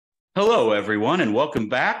Hello, everyone, and welcome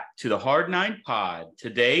back to the Hard Nine Pod.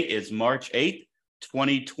 Today is March 8th,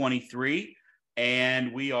 2023,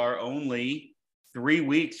 and we are only 3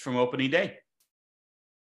 weeks from opening day.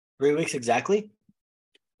 3 weeks exactly?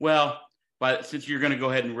 Well, but since you're going to go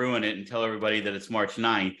ahead and ruin it and tell everybody that it's March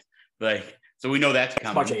 9th, so we know that's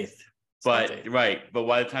coming. March 8th. Right, but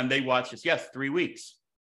by the time they watch this, yes, 3 weeks.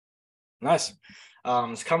 Nice.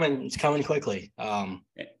 It's coming quickly. And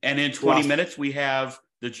in 20 minutes, we have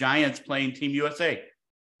the Giants playing Team USA.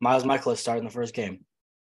 Miles Mikolas starting the first game.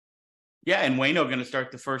 Yeah, and Wayno going to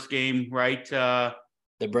start the first game, right?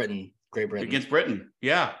 Great Britain. Against Britain,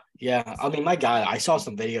 yeah. Yeah, I mean, my God, I saw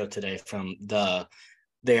some video today from I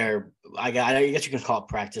guess you can call it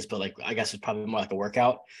practice, but I guess it's probably more like a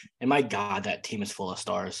workout. And my God, that team is full of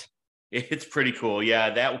stars. It's pretty cool,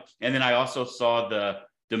 yeah. And then I also saw the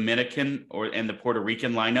Dominican and the Puerto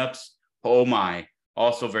Rican lineups. Oh my.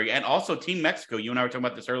 Also and also Team Mexico. You and I were talking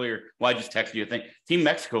about this earlier. Well, I just texted you a thing. Team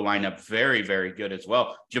Mexico lineup, very, very good as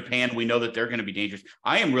well. Japan, we know that they're going to be dangerous.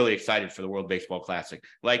 I am really excited for the World Baseball Classic.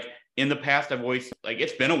 Like in the past, I've always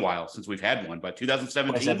it's been a while since we've had one, but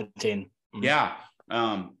 2017. Mm-hmm. Yeah.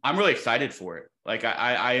 I'm really excited for it. Like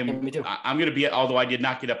I am. Yeah, me too. I'm going to be. Although I did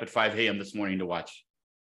not get up at 5 a.m. this morning to watch.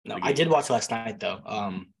 No, I did watch last night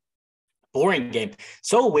though. Boring game.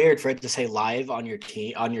 So weird for it to say live on your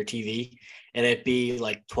TV. And it'd be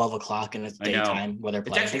like 12 o'clock and it's daytime where they're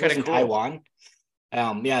playing. I think it was in Taiwan.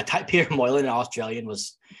 Peter Moylan, an Australian,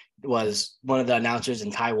 was one of the announcers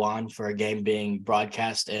in Taiwan for a game being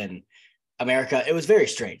broadcast in America. It was very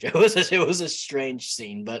strange. It was a strange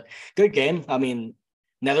scene, but good game. I mean,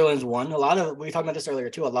 Netherlands won. We talked about this earlier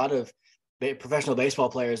too. A lot of professional baseball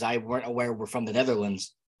players I weren't aware were from the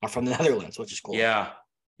Netherlands, which is cool. Yeah.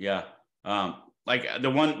 Like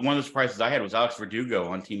one of the surprises I had was Alex Verdugo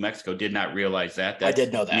on Team Mexico. Did not realize that. I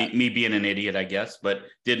did know that. Me being an idiot, I guess, but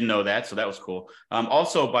didn't know that. So that was cool.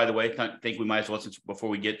 Also, by the way, I think we might as well, since before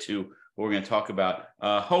we get to what we're going to talk about,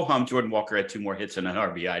 ho-hum, Jordan Walker had 2 more hits and an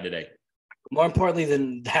RBI today. More importantly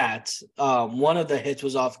than that, one of the hits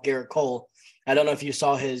was off Garrett Cole. I don't know if you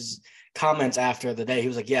saw his comments after the day. He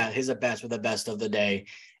was like, yeah, his at-bats were the best of the day.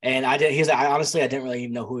 And I didn't really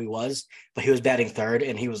even know who he was, but he was batting third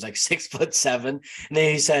and he was like 6'7". And then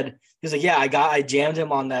he was like, yeah, I jammed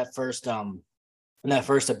him on that first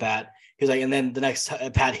at bat. He was like, and then the next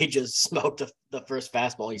at bat, he just smoked the first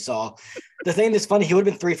fastball he saw. The thing that's funny, he would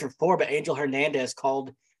have been 3 for 4, but Angel Hernandez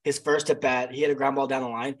called his first at bat. He had a ground ball down the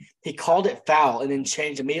line. He called it foul and then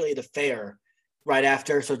changed immediately to fair right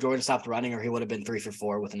after. So Jordan stopped running, or he would have been 3 for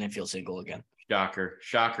 4 with an infield single again.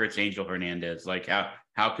 Shocker. It's Angel Hernandez. Like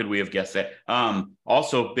how could we have guessed that?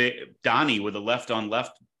 Also Donnie with a left on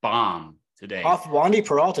left bomb today. Off Wandy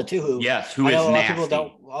Peralta too, who is nasty. A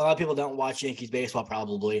lot of people don't watch Yankees baseball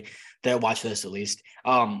probably. They watch this at least.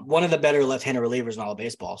 One of the better left-handed relievers in all of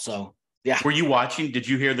baseball. So yeah. Were you watching? Did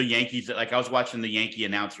you hear the Yankees? Like I was watching the Yankee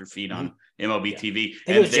announcer feed on MLB TV.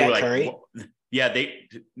 And it was Jack Curry. Yeah,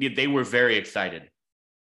 they were very excited.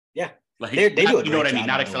 Yeah. Like they do a great, you know what I mean?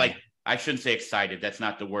 Not excited. Like I shouldn't say excited. That's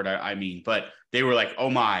not the word I mean, but they were like, oh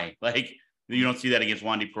my, like you don't see that against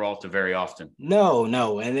Wandy Peralta very often.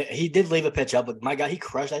 No. And he did leave a pitch up, but my God, he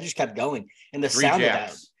crushed. I just kept going. And the 3 sound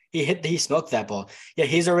jacks. of that, he smoked that ball. Yeah.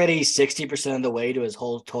 He's already 60% of the way to his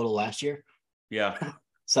whole total last year. Yeah.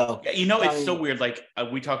 So, yeah, it's so weird. Like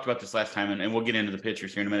we talked about this last time and we'll get into the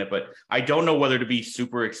pitchers here in a minute, but I don't know whether to be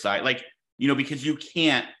super excited. Like, because you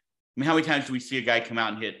can't, how many times do we see a guy come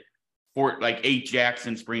out and hit 8 jacks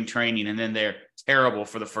in spring training and then they're terrible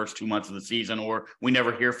for the first 2 months of the season, or we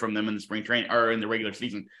never hear from them in the spring training or in the regular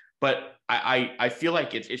season. But I feel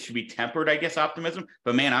like it should be tempered, I guess, optimism.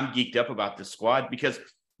 But man, I'm geeked up about this squad because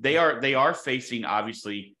they are facing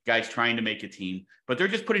obviously guys trying to make a team, but they're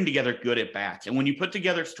just putting together good at bats. And when you put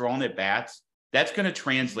together strong at bats, that's going to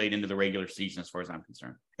translate into the regular season as far as I'm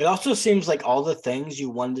concerned. It also seems like all the things you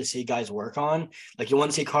wanted to see guys work on, like you want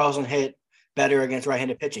to see Carlson hit better against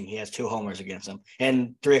right-handed pitching. He has 2 homers against them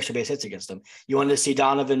and 3 extra base hits against them. You wanted to see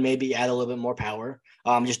Donovan maybe add a little bit more power,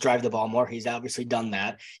 just drive the ball more. He's obviously done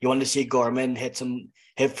that. You wanted to see Gorman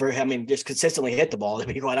just consistently hit the ball, to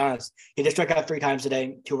be quite honest. He just struck out 3 times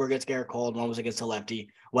today. 2 were against Garrett Cole, 1 was against the lefty,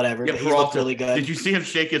 whatever. Yeah, but he looked really good. Did you see him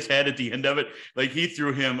shake his head at the end of it? Like he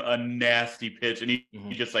threw him a nasty pitch and he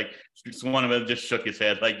just like one of them just shook his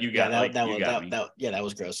head. Like you got that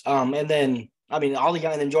was gross. And then all the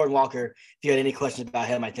guys, and then Jordan Walker, if you had any questions about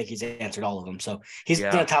him, I think he's answered all of them. So he's in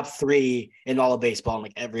the top 3 in all of baseball in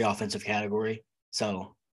like every offensive category.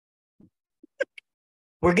 So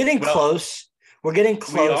we're getting close. We're getting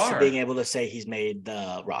close to being able to say he's made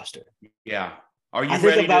the roster. Yeah. Are you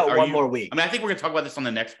ready? About one more week. I think we're going to talk about this on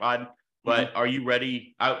the next pod, But are you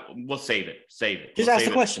ready? We'll save it. Just ask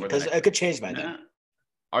the question because it could change by then.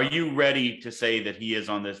 Are you ready to say that he is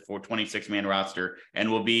on this 26-man roster and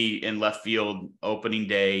will be in left field opening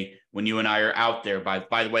day when you and I are out there? By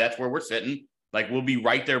the way, that's where we're sitting. Like, we'll be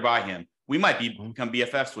right there by him. We might become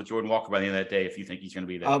BFFs with Jordan Walker by the end of that day if you think he's going to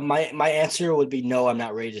be there. My answer would be no. I'm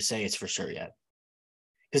not ready to say it's for sure yet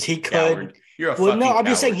because he could. Coward. You're a fucking no. I'm coward.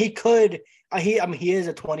 just saying he could. He is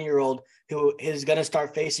a 20-year-old who is going to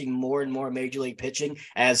start facing more and more major league pitching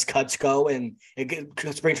as cuts go and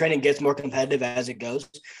spring training gets more competitive as it goes.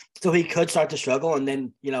 So he could start to struggle, and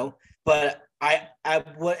then But I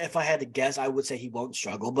would, if I had to guess, I would say he won't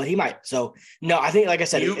struggle, but he might. So no, I think, like I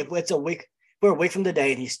said, if it's a week, we're a week from the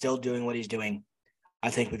day, and he's still doing what he's doing.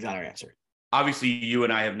 I think we've got our answer. Obviously, you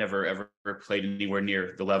and I have never, ever played anywhere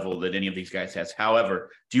near the level that any of these guys has.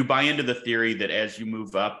 However, do you buy into the theory that as you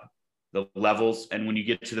move up the levels and when you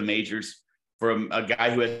get to the majors, from a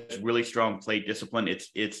guy who has really strong plate discipline,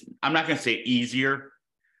 it's I'm not going to say easier,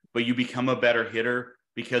 but you become a better hitter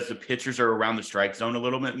because the pitchers are around the strike zone a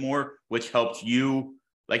little bit more, which helps you.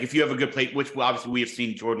 Like, if you have a good plate, which obviously we have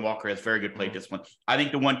seen Jordan Walker has very good plate discipline. I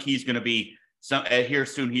think the one key is going to be here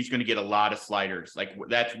soon. He's going to get a lot of sliders. Like,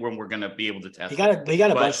 that's when we're going to be able to test. He got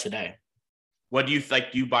a bunch today. What do you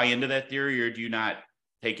like? Do you buy into that theory, or do you not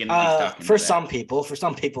take any stock into for that? some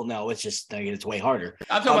people, no. It's just it's way harder.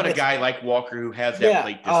 I'm talking about a guy like Walker who has that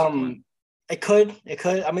plate discipline. It could.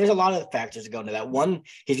 I mean, there's a lot of factors that go into that. One,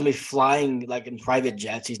 he's going to be flying like in private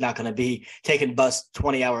jets. He's not going to be taking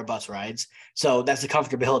 20-hour bus rides. So that's a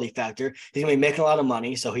comfortability factor. He's going to be making a lot of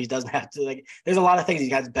money. So he doesn't have to there's a lot of things. He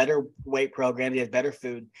has better weight programs. He has better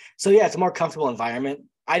food. So yeah, it's a more comfortable environment.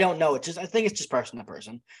 I don't know. I think it's just person to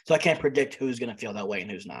person. So I can't predict who's going to feel that way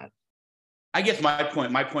and who's not. I guess my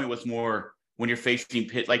point was more when you're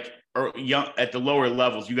facing or young at the lower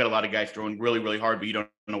levels, you got a lot of guys throwing really, really hard, but you don't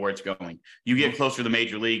know where it's going. You get closer to the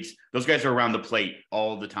major leagues, those guys are around the plate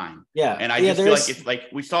all the time. Yeah. And I just feel like it's like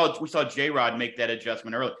we saw J-Rod make that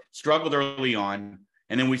adjustment early, struggled early on,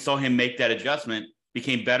 and then we saw him make that adjustment,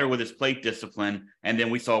 became better with his plate discipline, and then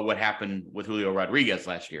we saw what happened with Julio Rodriguez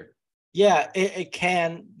last year. Yeah, it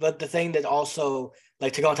can, but the thing that also,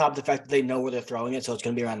 to go on top of the fact that they know where they're throwing it, so it's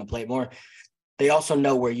going to be around the plate more, they also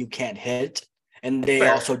know where you can't hit. And they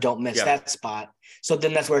also don't miss that spot. So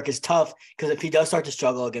then that's where it gets tough, because if he does start to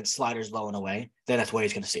struggle against sliders low and away, then that's what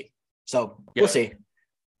he's going to see. So we'll see.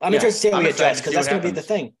 I'm interested to see how he adjusts, because that's going to be the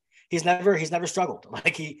thing. He's never struggled.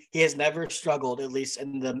 He has never struggled, at least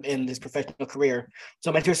in his professional career. So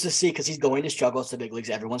I'm interested to see, because he's going to struggle. It's the big leagues.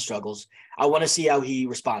 Everyone struggles. I want to see how he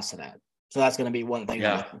responds to that. So that's going to be one thing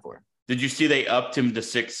I'm looking for. Did you see they upped him to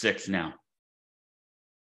 6'6" now?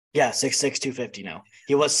 Yeah, 6'6", 250 now.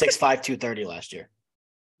 He was 6'5", 230 last year.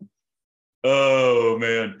 Oh,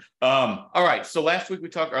 man. All right. So last time we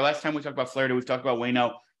talked about Flaherty, we've talked about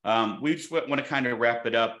Waino. We just want to kind of wrap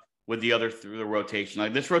it up with the other through the rotation.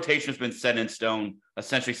 Like, this rotation has been set in stone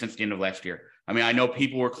essentially since the end of last year. I mean, I know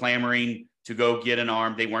people were clamoring to go get an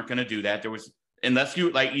arm. They weren't going to do that. There was, unless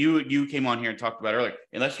you came on here and talked about earlier,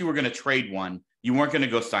 unless you were going to trade one, you weren't going to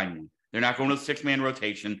go sign one. They're not going to a 6-man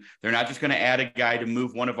rotation. They're not just going to add a guy to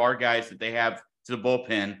move one of our guys that they have to the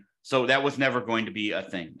bullpen. So that was never going to be a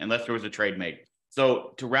thing unless there was a trade made.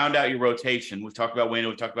 So to round out your rotation, we've talked about Waino,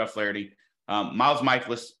 we've talked about Flaherty. Miles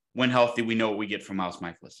Mikolas, when healthy, we know what we get from Miles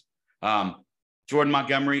Mikolas. Jordan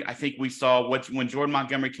Montgomery, I think we saw when Jordan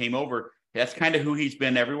Montgomery came over, that's kind of who he's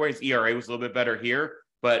been everywhere. His ERA was a little bit better here,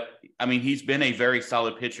 but I mean, he's been a very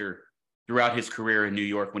solid pitcher throughout his career in New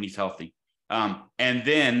York when he's healthy. And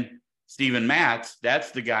then Steven Matz,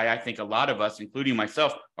 that's the guy I think a lot of us, including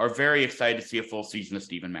myself, are very excited to see a full season of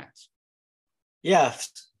Steven Matz. Yeah.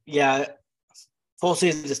 Full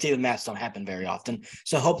seasons of Steven Matz don't happen very often.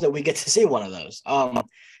 So hope that we get to see one of those.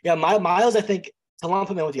 Miles, I think, to lump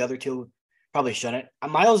him in with the other two, probably shouldn't.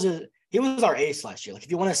 Miles, he was our ace last year.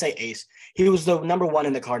 If you want to say ace, he was the number one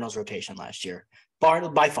in the Cardinals rotation last year.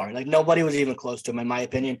 By far. Nobody was even close to him, in my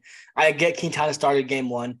opinion. I get Quintana started game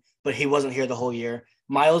one, but he wasn't here the whole year.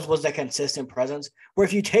 Miles was that consistent presence where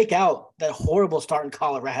if you take out that horrible start in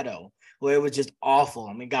Colorado, where it was just awful.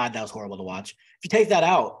 I mean, God, that was horrible to watch. If you take that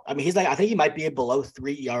out, I mean, I think he might be a below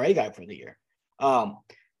 3 ERA guy for the year.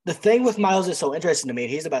 The thing with Miles is so interesting to me.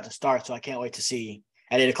 He's about to start, so I can't wait to see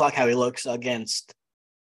at 8 o'clock how he looks against,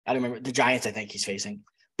 I don't remember, the Giants I think he's facing.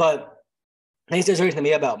 But the thing that's interesting to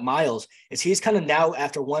me about Miles is he's kind of now,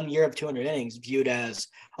 after 1 year of 200 innings, viewed as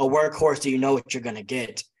a workhorse. Do you know what you're going to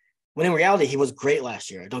get? When in reality, he was great last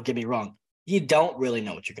year. Don't get me wrong. You don't really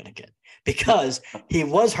know what you're going to get because he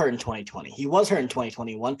was hurt in 2020. He was hurt in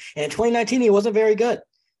 2021. And in 2019, he wasn't very good.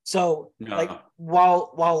 So No.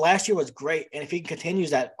 while last year was great, and if he continues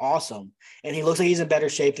that, awesome. And he looks like he's in better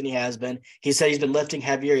shape than he has been. He said he's been lifting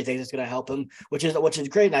heavier. He thinks it's going to help him, which is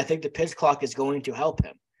great. And I think the pitch clock is going to help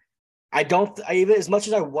him. I even as much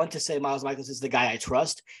as I want to say Miles Mikolas is the guy I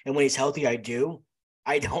trust, and when he's healthy, I do.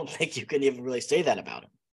 I don't think you can even really say that about him.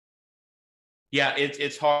 Yeah,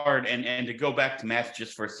 it's hard. And to go back to Matz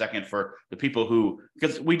just for a second for the people who,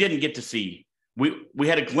 because we didn't get to see, we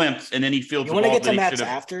had a glimpse, and then he fields You the want to ball get to that he Matz should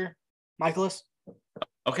have. after Mikolas?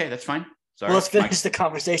 Okay, that's fine. Sorry. Well, let's finish the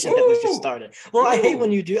conversation that was just started. Well, I hate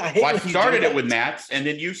when you do. I started it with Matz, and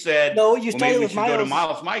then you said, no, you started with Miles. Go to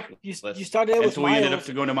Miles Mikolas. You started it with so Miles. we ended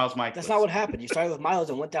up going to Miles Mikolas. That's not what happened. You started with Miles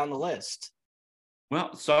and went down the list.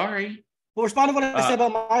 Well, sorry. Well, respond to what I said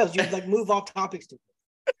about Miles. You move off topics to.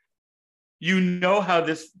 You know how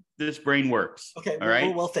this brain works. Okay, all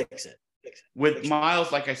right. We'll fix it. With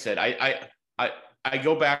Miles, like I said, I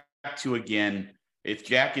go back to again. If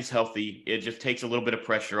Jack is healthy, it just takes a little bit of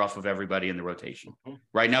pressure off of everybody in the rotation. Mm-hmm.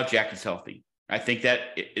 Right now, Jack is healthy. I think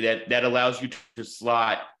that allows you to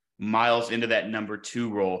slot Miles into that number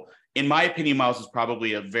 2 role. In my opinion, Miles is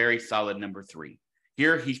probably a very solid number 3.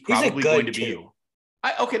 Here, he's probably going to be.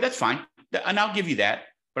 Okay, that's fine. And I'll give you that.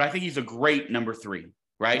 But I think he's a great number 3,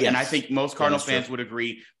 right? Yes. And I think most Cardinal fans would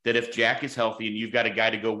agree that if Jack is healthy and you've got a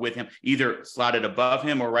guy to go with him, either slotted above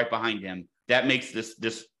him or right behind him, that makes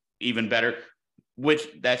this even better. Which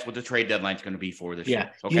that's what the trade deadline is going to be for this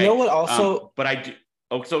year. Okay? You know what also but I do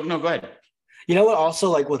no, go ahead. You know what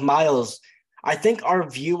also, like with Miles, I think our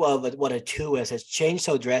view of what a 2 is has changed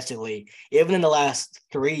so drastically, even in the last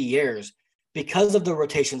 3 years, because of the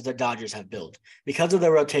rotations the Dodgers have built, because of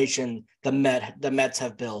the rotation the Mets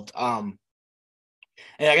have built.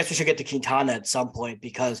 And I guess we should get to Quintana at some point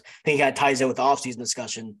because I think that ties in with the offseason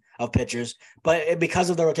discussion of pitchers. But because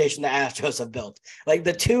of the rotation the Astros have built, like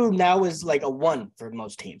the 2 now is like a 1 for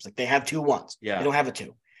most teams. Like they have 2 1s. Yeah. They don't have a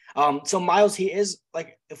 2. So Miles, he is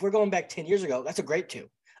like, if we're going back 10 years ago, that's a great 2.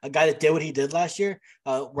 A guy that did what he did last year,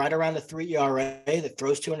 right around the 3 ERA that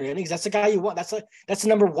throws 200 innings. That's the guy you want. That's the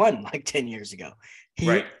number 1 like 10 years ago.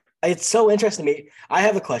 Right. It's so interesting to me. I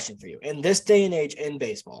have a question for you. In this day and age in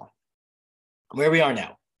baseball, where we are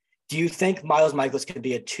now, do you think Miles Mikolas could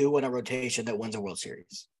be a 2 in a rotation that wins a World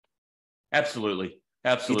Series? Absolutely.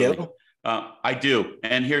 You do? I do.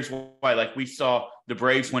 And here's why. Like we saw the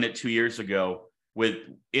Braves win it 2 years ago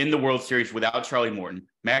in the World Series without Charlie Morton.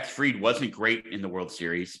 Max Fried wasn't great in the World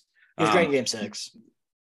Series. He was great in Game 6.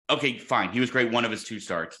 Okay, fine. He was great one of his 2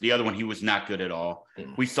 starts. The other one, he was not good at all.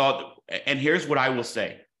 We saw, and here's what I will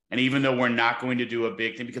say. And even though we're not going to do a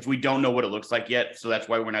big thing because we don't know what it looks like yet, so that's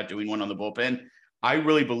why we're not doing one on the bullpen. I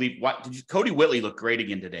really believe Cody Whitley looked great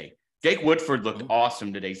again today. Jake Woodford looked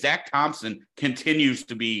awesome today. Zach Thompson continues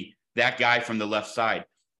to be that guy from the left side.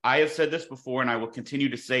 I have said this before, and I will continue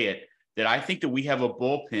to say it, that I think that we have a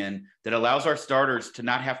bullpen that allows our starters to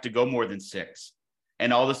not have to go more than 6.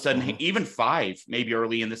 And all of a sudden, even 5, maybe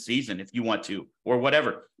early in the season, if you want to, or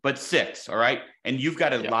whatever, but 6, all right? And you've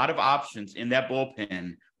got a lot of options in that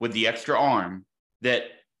bullpen with the extra arm that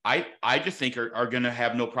I just think are going to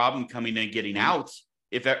have no problem coming in and getting outs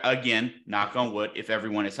if, again, knock on wood, if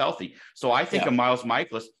everyone is healthy. So I think of Miles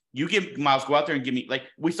Mikolas, you give Miles, go out there and give me, like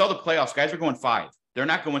we saw the playoffs, guys are going 5. They're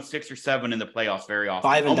not going 6 or 7 in the playoffs very often.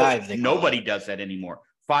 5 and dive. Nobody does that anymore.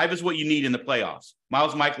 5 is what you need in the playoffs.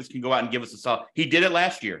 Miles Mikolas can go out and give us a solid. He did it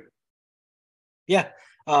last year. Yeah,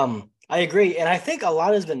 I agree. And I think a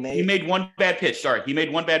lot has been made. He made one bad pitch. He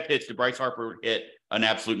made one bad pitch to Bryce Harper hit an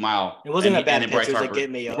absolute mile. It wasn't a bad pitch. It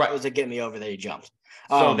was a get me over that he jumped.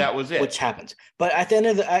 So that was it. Which happens. But at the end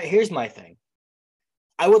of here's my thing.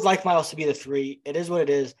 I would like Miles to be the 3. It is what it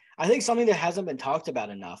is. I think something that hasn't been talked about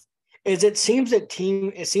enough is it seems that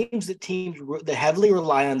teams that heavily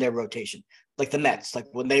rely on their rotation, like the Mets, like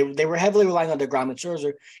when they were heavily relying on DeGrom and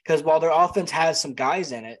Scherzer, because while their offense has some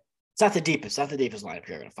guys in it, it's not the deepest lineup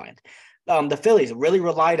you're going to find. The Phillies really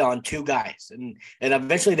relied on 2 guys, and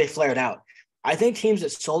eventually they flared out. I think teams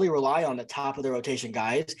that solely rely on the top of their rotation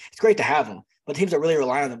guys, it's great to have them, but teams that really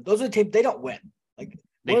rely on them, those are the teams, they don't win. Like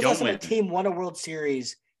they don't win. A team won a World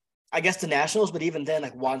Series. I guess the Nationals, but even then,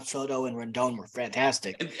 like Juan Soto and Rendon were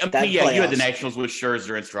fantastic. You had the Nationals with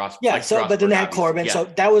Scherzer and Strasburg. Yeah, but then they had Corbin. Yeah. So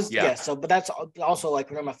that was but that's also like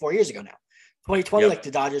we're talking about 4 years ago now. 2020, like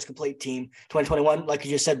the Dodgers complete team. 2021, like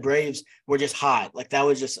you just said, Braves were just hot. Like that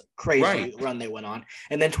was just crazy run they went on.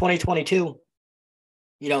 And then 2022,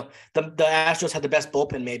 the Astros had the best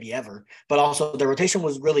bullpen maybe ever, but also the rotation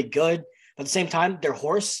was really good. But at the same time, their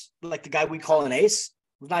horse, like the guy we call an ace,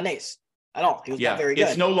 was not an ace at all. He was not very good.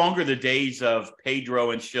 It's no longer the days of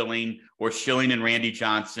Pedro and Schilling or Schilling and Randy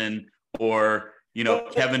Johnson or,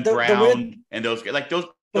 Kevin Brown and those guys. Like those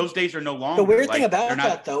those days are no longer. The weird thing about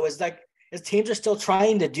that, though, is like teams are still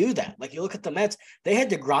trying to do that. Like you look at the Mets, they had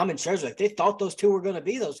DeGrom and Scherzer. Like they thought those two were going to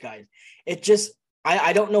be those guys. It just,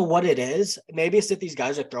 I don't know what it is. Maybe it's that these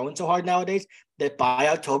guys are throwing so hard nowadays that by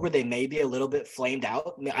October they may be a little bit flamed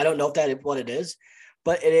out. I mean, I don't know if that is what it is,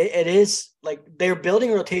 but it is like they're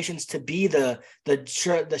building rotations to be the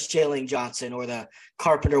Shaling Johnson or the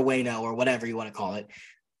Carpenter Waino or whatever you want to call it.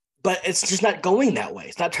 But it's just not going that way.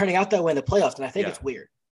 It's not turning out that way in the playoffs, and I think it's weird.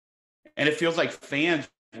 And it feels like fans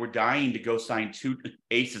were dying to go sign two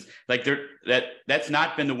aces. Like that's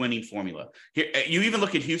not been the winning formula. Here, you even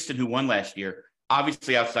look at Houston, who won last year,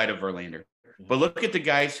 obviously outside of Verlander. But look at the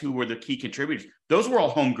guys who were the key contributors. Those were all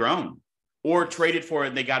homegrown or traded for it,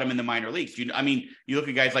 and they got them in the minor leagues. You look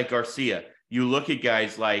at guys like Garcia. You look at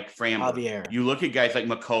guys like Framber. Javier. You look at guys like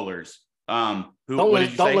Mikolas. Don't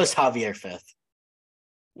list Javier fifth.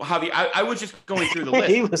 Well, Javier, I was just going through the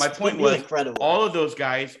list. My point was incredible. All of those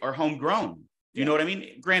guys are homegrown. You know what I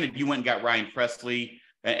mean? Granted, you went and got Ryan Presley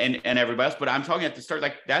and everybody else, but I'm talking at the start,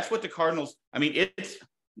 like that's what the Cardinals, I mean,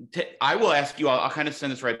 I will ask you, I'll kind of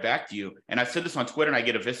send this right back to you. And I've said this on Twitter and I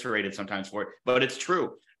get eviscerated sometimes for it, but it's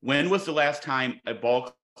true. When was the last time a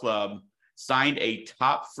ball club signed a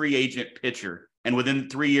top free agent pitcher and within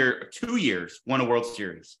 2 years won a World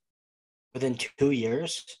Series? Within 2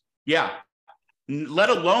 years? Yeah. Let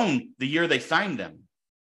alone the year they signed them.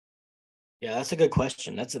 Yeah, that's a good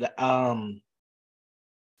question.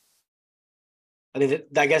 I mean,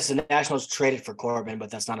 I guess the Nationals traded for Corbin,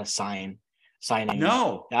 but that's not a signing.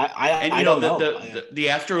 No, I don't know. The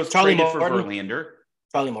Astros traded for Verlander.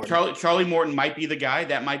 Charlie Morton. Charlie Morton might be the guy.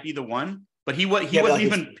 That might be the one. But he wasn't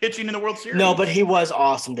even pitching in the World Series. No, but he was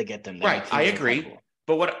awesome to get them there. Right, I agree. Incredible.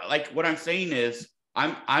 But what I'm saying is,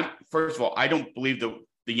 I'm first of all, I don't believe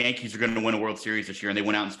the Yankees are going to win a World Series this year, and they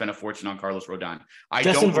went out and spent a fortune on Carlos Rodon.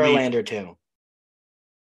 Justin Verlander too.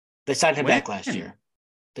 They signed him back last year.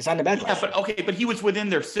 But he was within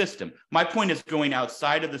their system. My point is going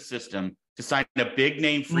outside of the system to sign a big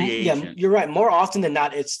name free agent. Yeah, you're right. More often than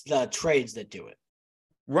not, it's the trades that do it.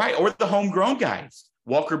 Right, or the homegrown guys.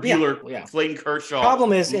 Walker Buehler, Clayton Kershaw.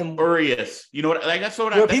 Problem is Urias. You know what? Like that's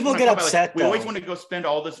what people get upset. Like, we always want to go spend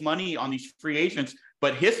all this money on these free agents,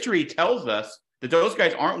 but history tells us that those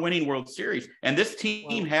guys aren't winning World Series. And this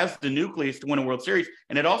team has the nucleus to win a World Series,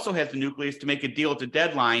 and it also has the nucleus to make a deal at the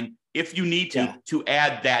deadline if you need to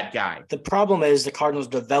add that guy. The problem is the Cardinals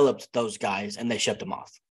developed those guys and they shipped them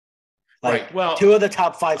off. Like, right. Well, two of the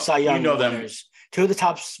top 5 Cy Young winners. Two of the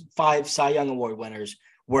top 5 Cy Young Award winners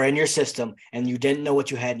were in your system, and you didn't know what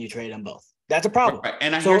you had, and you traded them both. That's a problem. Right.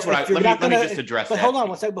 And here's what let me just address that. But hold on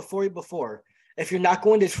one second before. If you're not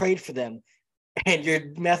going to trade for them, and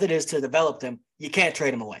your method is to develop them, you can't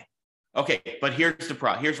trade them away. Okay, but here's the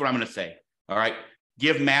problem. Here's what I'm going to say. All right,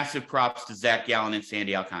 give massive props to Zach Gallen and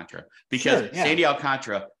Sandy Alcantara, because Sandy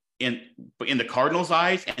Alcantara, in the Cardinals'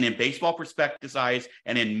 eyes and in baseball prospectus eyes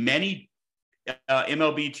and in many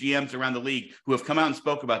MLB GMs around the league who have come out and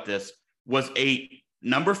spoke about this, was a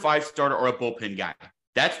number 5 starter or a bullpen guy.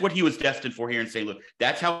 That's what he was destined for here in St. Louis.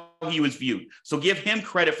 That's how he was viewed. So give him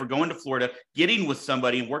credit for going to Florida, getting with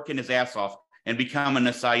somebody and working his ass off and becoming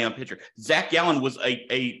a Cy Young pitcher. Zach Gallen was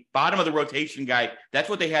a bottom of the rotation guy. That's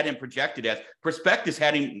what they had him projected as. Prospectus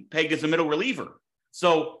had him pegged as a middle reliever.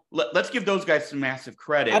 So let's give those guys some massive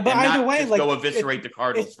credit and not just go eviscerate the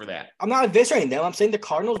Cardinals for that. I'm not eviscerating them. I'm saying the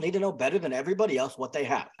Cardinals need to know better than everybody else what they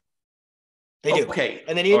have. They do. Okay.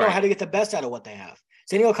 And they need to know how to get the best out of what they have.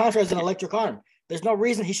 Sandy Alcantara is an electric arm. There's no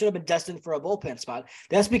reason he should have been destined for a bullpen spot.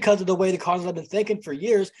 That's because of the way the Cardinals have been thinking for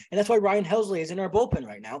years, and that's why Ryan Helsley is in our bullpen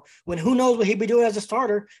right now, when who knows what he'd be doing as a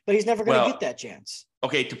starter, but he's never going to get that chance.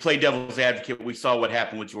 Okay, to play devil's advocate, we saw what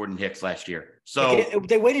happened with Jordan Hicks last year. So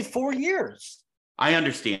they waited 4 years. I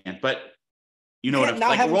understand, but you know what I'm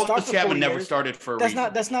saying? Like, Roland Chapman never started for a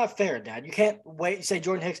reason. That's not fair, Dad. You can't wait. Say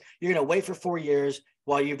Jordan Hicks, you're going to wait for 4 years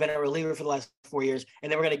while you've been a reliever for the last 4 years,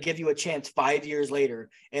 and then we're going to give you a chance 5 years later,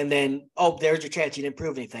 and then, there's your chance. You didn't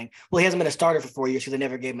prove anything. Well, he hasn't been a starter for 4 years because they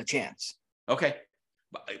never gave him a chance. Okay.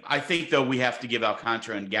 I think, though, we have to give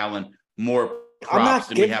Alcantara and Gallen more props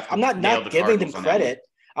than we have to. I'm not giving them credit.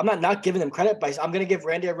 I'm not giving them credit. I'm going to give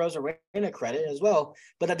Randy Arozarena credit as well,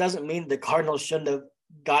 but that doesn't mean the Cardinals shouldn't have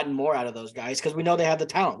gotten more out of those guys because we know they have the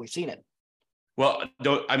talent. We've seen it. Well,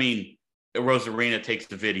 Rosarena takes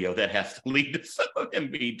the video that has to lead to some of them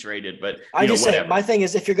being traded, but I just said my thing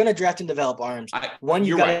is if you're going to draft and develop arms,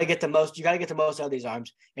 you got to get the most. You got to get the most out of these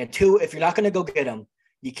arms, and 2, if you're not going to go get them,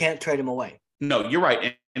 you can't trade them away. No, you're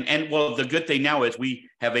right, and the good thing now is we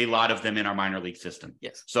have a lot of them in our minor league system.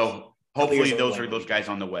 Yes, so hopefully those guys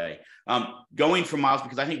on the way. Going from Miles,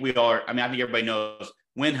 because I think we are. I mean, I think everybody knows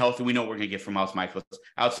when healthy, we know what we're going to get from Miles Mikolas.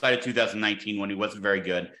 Outside of 2019, when he wasn't very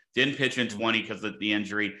good, didn't pitch in 20 because of the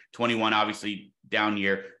injury. 21, obviously down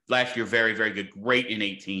year. Last year, very, very good. Great in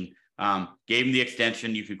 18. Gave him the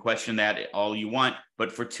extension. You could question that all you want,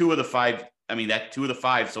 but for 2 of the 5, that 2 of the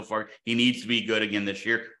 5 so far, he needs to be good again this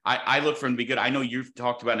year. I look for him to be good. I know you've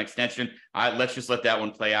talked about an extension. Let's just let that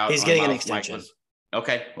one play out. He's getting an extension. Mikolas.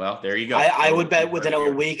 Okay, well, there you go. I would bet within a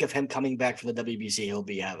week of him coming back from the WBC, he'll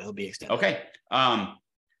be extended. Okay.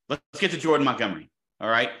 Let's get to Jordan Montgomery. All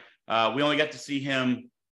right. We only got to see him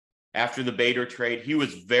after the Bader trade. He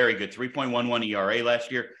was very good. 3.11 ERA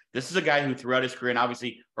last year. This is a guy who throughout his career, and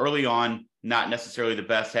obviously early on, not necessarily the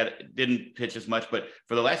best, didn't pitch as much, but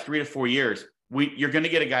for the last 3 to 4 years, you're going to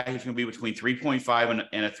get a guy who's going to be between 3.5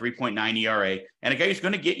 and a 3.9 ERA, and a guy who's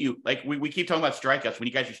going to get you, like we keep talking about strikeouts. When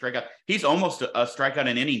you guys are strikeout, he's almost a strikeout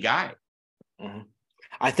an inning guy. Mm-hmm.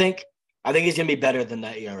 I think he's going to be better than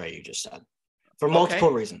that ERA you just said for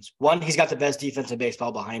multiple reasons. One, he's got the best defense in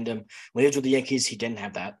baseball behind him. When he was with the Yankees, he didn't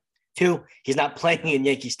have that. 2, he's not playing in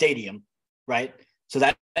Yankee Stadium, right? So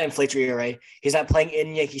that inflates your ERA. He's not playing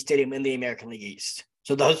in Yankee Stadium in the American League East.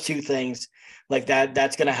 So those 2 things like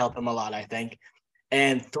that's going to help him a lot, I think.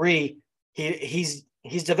 And 3, he's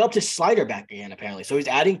developed his slider back again, apparently. So he's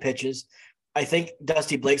adding pitches. I think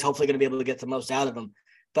Dusty Blake's hopefully going to be able to get the most out of him.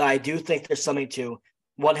 But I do think there's something to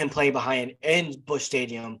him playing behind in Busch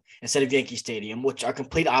Stadium instead of Yankee Stadium, which are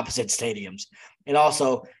complete opposite stadiums, and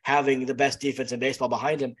also having the best defense in baseball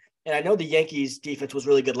behind him. And I know the Yankees defense was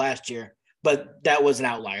really good last year, but that was an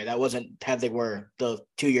outlier. That wasn't how they were the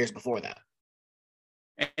 2 years before that.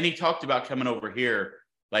 And he talked about coming over here,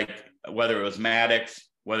 like whether it was Maddox,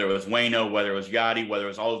 whether it was Waino, whether it was Yachty, whether it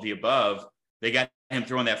was all of the above, they got him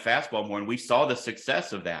throwing that fastball more, and we saw the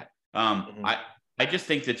success of that. I just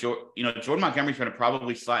think that Jordan Montgomery's going to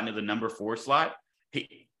probably slot into the number 4 slot.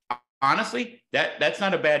 Honestly, that's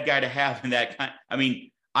not a bad guy to have in that kind.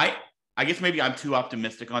 I guess maybe I'm too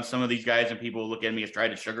optimistic on some of these guys, and people look at me as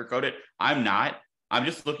trying to sugarcoat it. I'm not. I'm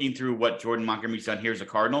just looking through what Jordan Montgomery's done here as a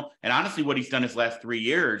Cardinal, and honestly, what he's done his last 3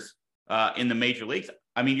 years in the major leagues.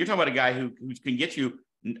 You're talking about a guy who can get you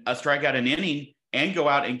a strikeout an inning and go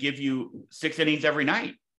out and give you 6 innings every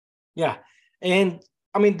night. Yeah, and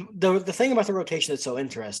the thing about the rotation that's so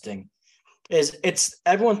interesting is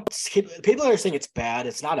people are saying it's bad.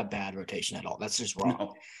 It's not a bad rotation at all. That's just wrong.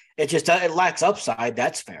 No. It lacks upside.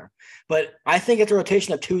 That's fair. But I think it's a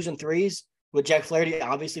rotation of 2s and 3s with Jack Flaherty.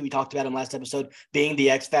 Obviously, we talked about him last episode being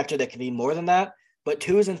the X factor that can be more than that. But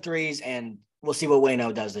 2s and 3s, and we'll see what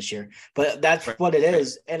Waino does this year. But that's what it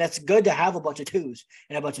is. And it's good to have a bunch of 2s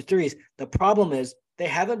and a bunch of 3s. The problem is they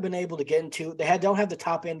haven't been able to get into – don't have the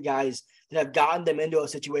top-end guys that have gotten them into a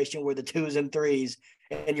situation where the 2s and 3s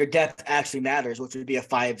and your depth actually matters, which would be a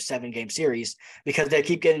 5-7 game series, because they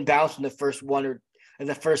keep getting bounced in the first one or in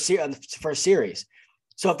the first series.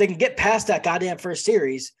 So if they can get past that goddamn first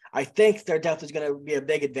series, I think their depth is going to be a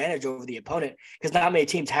big advantage over the opponent, because not many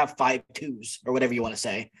teams have 5 2s or whatever you want to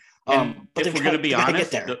say. But if we're going to be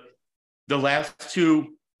honest, the last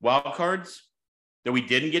 2 wild cards that we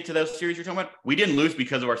didn't get to those series you're talking about, we didn't lose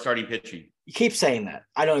because of our starting pitching. You keep saying that.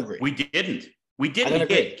 I don't agree. We didn't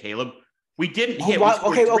hit, Caleb. We didn't hit. We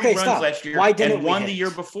scored 3 runs stop. last year why didn't and we won hit? The year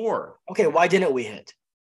before. Okay, why didn't we hit?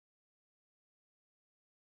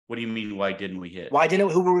 What do you mean, why didn't we hit?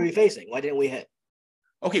 Who were we facing? Why didn't we hit?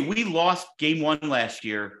 Okay, we lost game 1 last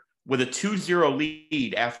year with a 2-0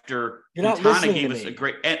 lead after Quintana gave us a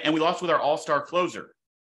great – and we lost with our all-star closer.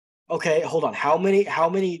 Okay, hold on. How many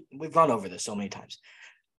 – we've gone over this so many times.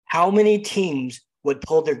 How many teams would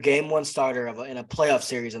pull their game 1 starter in a playoff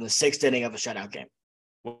series in the 6th inning of a shutout game?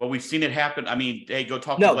 Well, we've seen it happen. Hey, go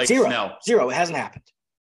talk to Blake Snell. Zero. It hasn't happened.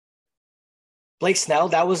 Blake Snell,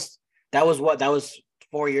 that was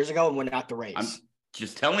 4 years ago, and we're not the Rays. I'm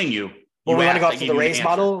just telling you. Well, we're going to go off to the Rays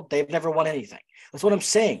model. They've never won anything. That's what I'm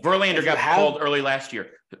saying. Verlander got pulled early last year.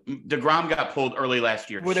 DeGrom got pulled early last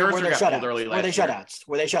year. Scherzer got pulled early last year.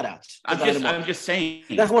 Were they shutouts? I'm just saying.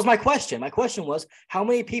 That was my question. My question was, how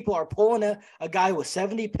many people are pulling a guy with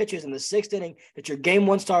 70 pitches in the 6th inning that's your game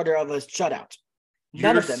 1 starter of a shutout?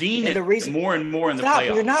 None of them. Seeing it more and more in the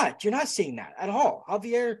playoffs. You're not seeing that at all.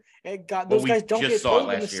 Javier those guys don't get pulled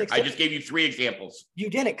last year. I just gave you 3 examples. You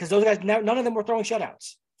didn't, because those guys, none of them were throwing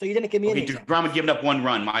shutouts. So you didn't give me any. DeGrom had given up 1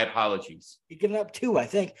 run. My apologies. You've given up 2, I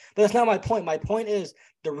think. But that's not my point. My point is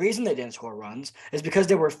the reason they didn't score runs is because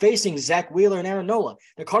they were facing Zach Wheeler and Aaron Nola.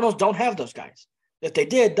 The Cardinals don't have those guys. If they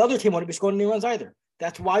did, the other team wouldn't be scoring any runs either.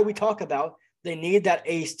 That's why we talk about they need that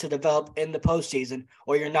ace to develop in the postseason,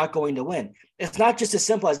 or you're not going to win. It's not just as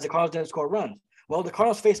simple as the Cardinals didn't score runs. Well, the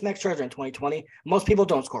Cardinals faced Max Scherzer in 2020. Most people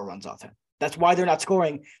don't score runs off him. That's why they're not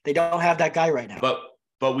scoring. They don't have that guy right now. But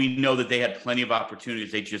but we know that they had plenty of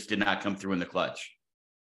opportunities. They just did not come through in the clutch.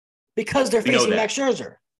 Because they're facing Max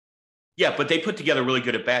Scherzer. Yeah, but they put together really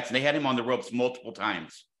good at-bats, and they had him on the ropes multiple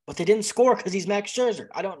times. But they didn't score because he's Max Scherzer.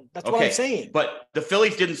 That's what I'm saying. But the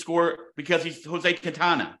Phillies didn't score because he's Jose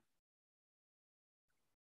Quintana.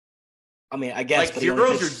 I mean, I guess. Like,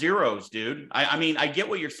 zeros are zeros, dude. I mean, I get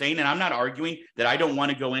what you're saying, and I'm not arguing that I don't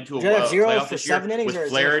want to go into a playoff this year with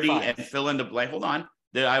Flaherty and fill in the blank. Hold on.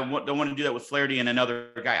 That I don't want to do that with Flaherty and another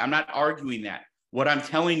guy. I'm not arguing that. What I'm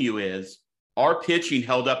telling you is our pitching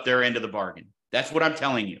held up their end of the bargain. That's what I'm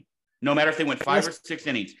telling you. No matter if they went 5 or 6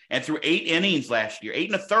 innings. And through 8 innings last year,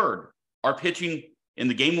 8 1/3, our pitching in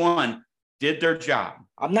the game 1 did their job.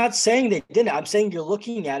 I'm not saying they didn't. I'm saying you're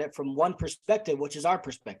looking at it from one perspective, which is our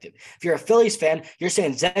perspective. If you're a Phillies fan, you're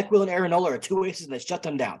saying Zach Will and Aaron Nola are 2 aces and they shut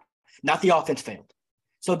them down. Not the offense failed.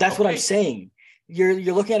 So that's what I'm saying. You're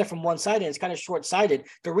looking at it from one side, and it's kind of short-sighted.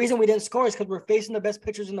 The reason we didn't score is because we're facing the best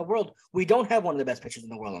pitchers in the world. We don't have one of the best pitchers in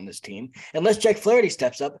the world on this team. Unless Jake Flaherty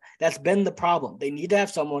steps up, that's been the problem. They need to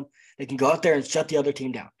have someone that can go out there and shut the other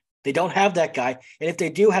team down. They don't have that guy. And if they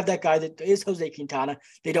do have that guy that is Jose Quintana,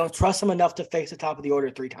 they don't trust him enough to face the top of the order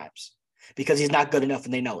 3 times because he's not good enough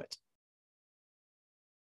and they know it.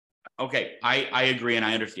 Okay, I agree and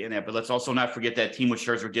I understand that, but let's also not forget that team with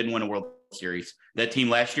Scherzer didn't win a World Series. That team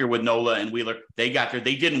last year with Nola and Wheeler, they got there.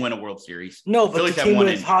 They didn't win a World Series. No, but the team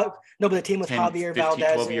with Javier 10,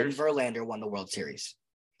 Valdez 15, and Verlander won the World Series.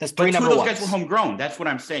 That's but 3 number 2 of ones. those guys were homegrown. That's what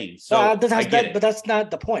I'm saying. So but that's not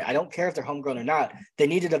the point. I don't care if they're homegrown or not. They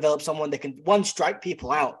need to develop someone that can strike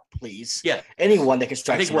people out, please. Yeah, anyone that can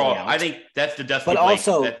strike. I think that's the Dusty. But Blake.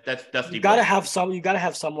 also, that's Dusty. You gotta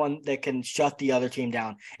have someone that can shut the other team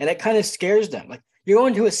down, and it kind of scares them. Like you go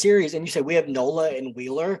into a series and you say we have Nola and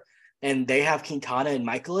Wheeler, and they have Quintana and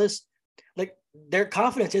Mikolas. Like their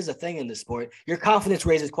confidence is a thing in this sport. Your confidence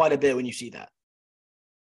raises quite a bit when you see that.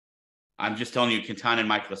 I'm just telling you, Quintana and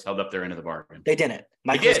Mikolas held up their end of the bargain. They didn't.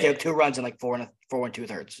 Mikolas gave 2 runs in like 4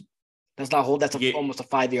 2/3. That's not hold. That's almost a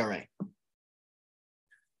 5 ERA.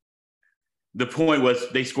 The point was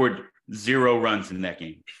they scored 0 runs in that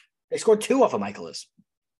game. They scored 2 off of Mikolas.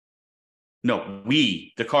 No,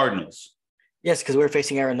 the Cardinals. Yes, because we were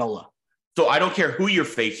facing Aaron Nola. So I don't care who you're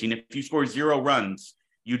facing. If you score 0 runs,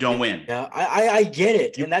 you don't win. Yeah, I get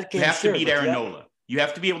it. You have to beat Aaron Nola. You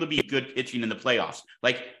have to be able to be good pitching in the playoffs.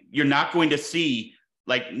 Like you're not going to see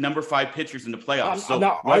like number 5 pitchers in the playoffs. So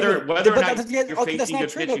whether or not you're facing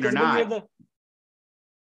good pitching or not,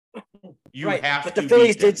 you have to. But the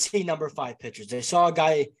Phillies did see number 5 pitchers. They saw a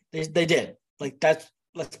guy. They did. Like that's.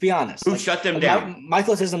 Let's be honest. Who shut them down?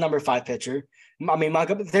 Mikolas is a number 5 pitcher. I mean,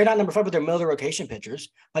 they're not number 5, but they're middle of the rotation pitchers.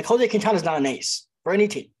 Like Jose Quintana is not an ace for any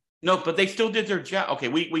team. No, but they still did their job. Okay,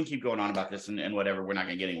 we can keep going on about this and whatever. We're not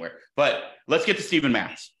going to get anywhere. But let's get to Steven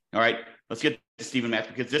Matz. All right, let's get to Steven Matz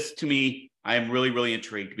because this, to me, I am really, really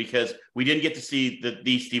intrigued because we didn't get to see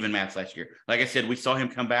the Steven Matz last year. Like I said, we saw him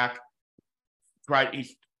come back.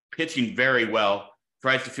 He's pitching very well.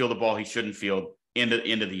 Tries to field the ball he shouldn't field end of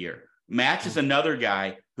the year. Matz is another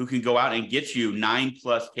guy who can go out and get you 9+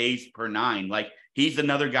 Ks per 9. Like he's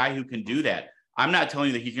another guy who can do that. I'm not telling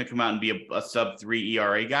you that he's going to come out and be a sub-3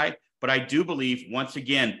 ERA guy, but I do believe, once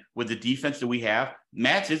again, with the defense that we have,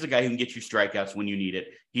 Matz is a guy who can get you strikeouts when you need it.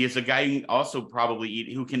 He is a guy who also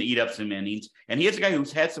who can eat up some innings, and he is a guy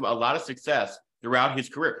who's had a lot of success throughout his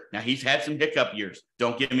career. Now, he's had some hiccup years,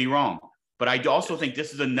 don't get me wrong, but I also think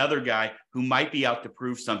this is another guy who might be out to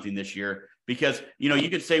prove something this year because, you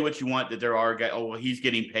can say what you want, that there are guys, he's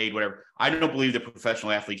getting paid, whatever. I don't believe that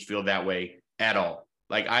professional athletes feel that way at all.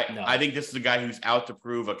 Like I think this is a guy who's out to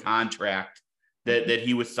prove a contract that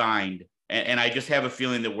he was signed. And I just have a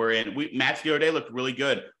feeling that we're in. Matz the other day looked really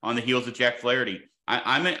good on the heels of Jack Flaherty.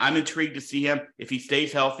 I'm intrigued to see him. If he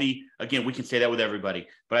stays healthy, again, we can say that with everybody.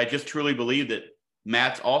 But I just truly believe that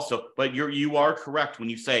Matz also, but you are correct when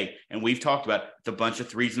you say, and we've talked about it's a bunch of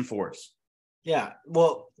 3s and 4s. Yeah.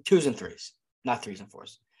 Well, 2s and 3s, not 3s and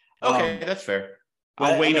 4s. Okay, that's fair.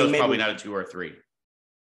 Well, Wayno's probably not a 2 or a 3.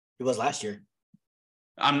 He was last year.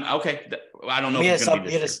 Okay. I don't know if it's going to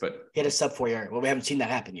be this year, but he had a sub 4 ERA. Well, we haven't seen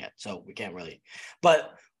that happen yet, so we can't really.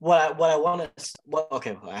 But what I want to.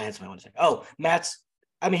 Okay, I had something I want to say. Oh, Matz.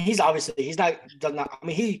 I mean, he's not. I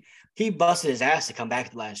mean, he busted his ass to come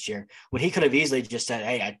back last year when he could have easily just said,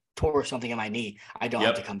 "Hey, I tore something in my knee. I don't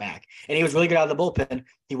have to come back." And he was really good out of the bullpen.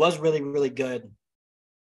 He was really, really good.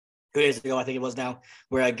 2 days ago, I think it was. Now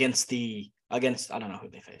we're against I don't know who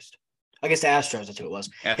they faced. Against the Astros, that's who it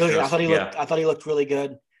was. I thought he looked really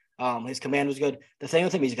good. His command was good. The thing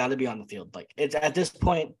with him, he's got to be on the field. Like it's at this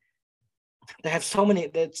point, they have so many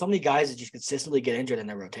guys that just consistently get injured in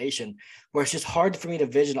their rotation, where it's just hard for me to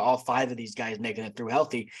vision all 5 of these guys making it through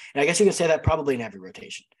healthy. And I guess you can say that probably in every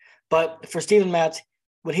rotation. But for Steven Matz,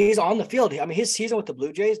 when he's on the field, I mean, his season with the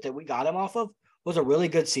Blue Jays that we got him off of was a really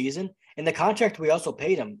good season. And the contract we also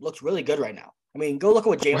paid him looks really good right now. I mean, go look at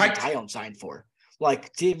what James Tyone signed for.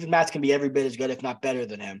 Like, Steven Matz can be every bit as good, if not better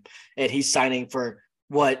than him. And he's signing for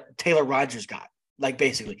what Taylor Rogers got. Like,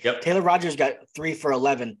 basically. Yep. Taylor Rogers got 3 for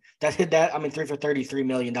 $11. That hit that. I mean, 3 for $33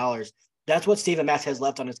 million. That's what Steven Matz has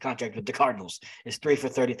left on his contract with the Cardinals, is 3 for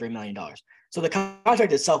 $33 million. So the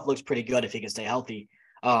contract itself looks pretty good if he can stay healthy.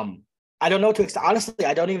 I don't know what to expect. Honestly,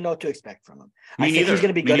 I don't even know what to expect from him. I think he's going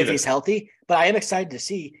to be good if he's healthy, but I am excited to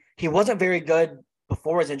see. He wasn't very good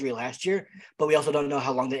before his injury last year, but we also don't know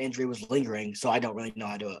how long the injury was lingering, so I don't really know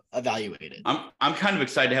how to evaluate it. I'm kind of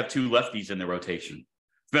excited to have 2 lefties in the rotation.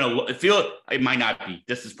 It might not be.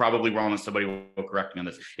 This is probably wrong, and somebody will correct me on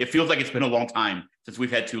this. It feels like it's been a long time since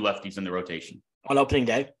we've had 2 lefties in the rotation. On opening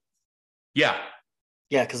day? Yeah.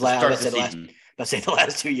 Yeah, because the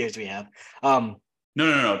last 2 years we have.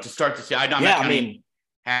 No. To start the season, I'm talking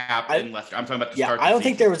about the start. I don't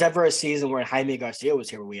think there was ever a season where Jaime Garcia was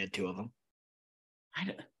here where we had 2 of them.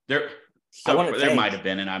 There might have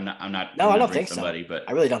been, and I'm not. No, I don't think somebody, so. But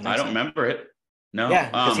I really don't think I don't remember it. No. Yeah,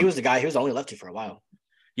 because he was the guy. He was the only lefty for a while.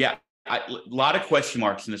 Yeah, a lot of question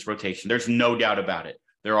marks in this rotation. There's no doubt about it.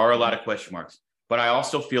 There are a lot of question marks, but I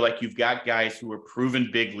also feel like you've got guys who are proven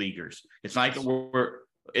big leaguers. It's not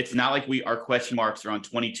like our question marks are on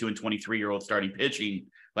 22 and 23-year-old starting pitching.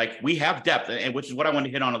 Like, we have depth, and which is what I want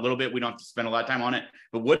to hit on a little bit. We don't have to spend a lot of time on it,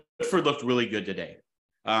 but Woodford looked really good today.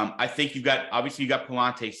 I think you got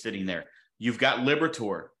Palante sitting there. You've got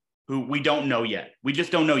Liberatore, who we don't know yet. We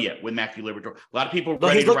just don't know yet with Matthew Liberatore. A lot of people are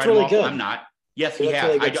ready to write him off. Good. I'm not. Yes, he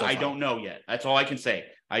has. Really I don't know yet. That's all I can say.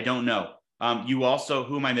 I don't know. You also,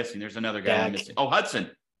 who am I missing? There's another guy I'm missing. Oh, Hudson.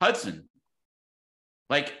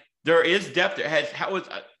 Like, there is depth.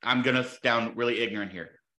 I'm going to sound really ignorant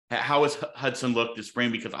here. How has Hudson looked this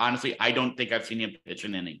spring? Because honestly, I don't think I've seen him pitch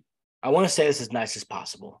an inning. I want to say this as nice as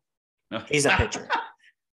possible. He's a pitcher.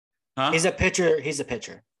 Huh? He's a pitcher.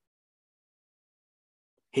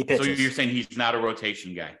 He pitches. So you're saying he's not a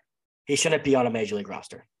rotation guy? He shouldn't be on a major league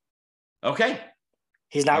roster. Okay.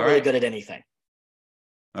 He's not really good at anything.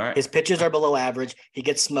 All right. His pitches are below average. He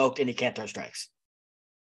gets smoked and he can't throw strikes.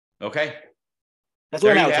 Okay. That's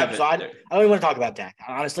where I'm at. So I don't even want to talk about Dak.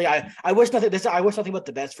 Honestly, I wish nothing but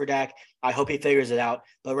the best for Dak. I hope he figures it out.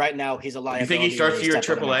 But right now, he's a liability. You think he starts the year at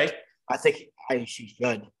AAA? I think he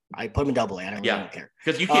should. I put him in AA. I don't care.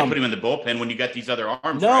 Because you can't put him in the bullpen when you got these other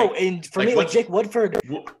arms. No, right? And for me, Jake Woodford,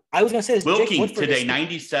 I was going to say this. Wilkie today,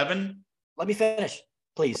 97. Let me finish,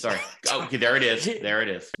 please. Sorry. Okay, there it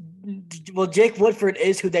is. Well, Jake Woodford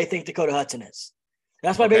is who they think Dakota Hudson is.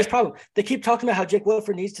 That's my biggest problem. They keep talking about how Jake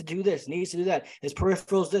Woodford needs to do this, needs to do that. His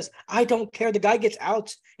peripherals this. I don't care. The guy gets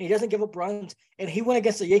outs and he doesn't give up runs. And he went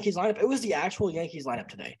against the Yankees lineup. It was the actual Yankees lineup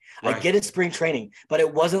today. Right. I get it, spring training, but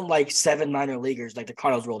it wasn't like 7 minor leaguers like the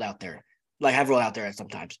Cardinals rolled out there. Like have rolled out there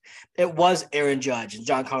sometimes. It was Aaron Judge and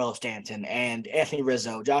Giancarlo Stanton and Anthony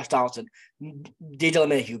Rizzo, Josh Donaldson, DJ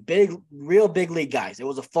LeMahieu, real big league guys. It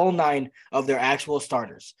was a full 9 of their actual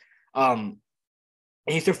starters.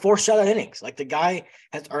 And he threw 4 shutout innings. Like, the guy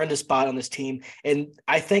has earned a spot on this team. And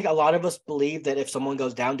I think a lot of us believe that if someone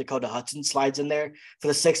goes down, Dakota Hudson slides in there for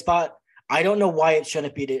the 6th spot. I don't know why it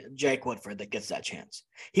shouldn't be Jake Woodford that gets that chance.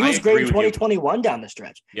 He was great in 2021 down the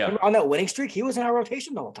stretch. Yeah. Remember, on that winning streak, he was in our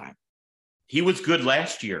rotation the whole time. He was good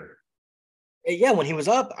last year. Yeah, when he was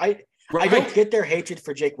up. I don't get their hatred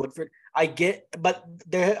for Jake Woodford. But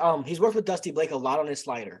he's worked with Dusty Blake a lot on his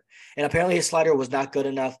slider. And apparently his slider was not good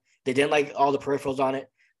enough. They didn't like all the peripherals on it,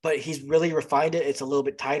 but he's really refined it. It's a little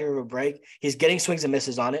bit tighter of a break. He's getting swings and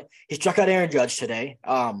misses on it. He struck out Aaron Judge today.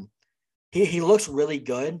 He looks really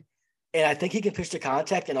good, and I think he can pitch to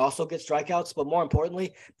contact and also get strikeouts. But more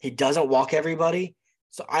importantly, he doesn't walk everybody.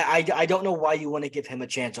 So I don't know why you want to give him a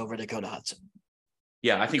chance over Dakota Hudson.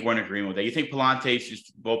 Yeah, I think we're in agreement with that. You think Palante's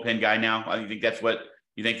just a bullpen guy now? I think that's what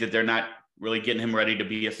you think, that they're not really getting him ready to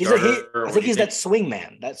be a starter? I think he's that swing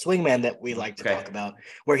man that we like to talk about,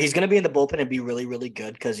 where he's going to be in the bullpen and be really, really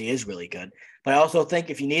good because he is really good. But I also think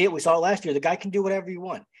if you need it, we saw it last year, the guy can do whatever you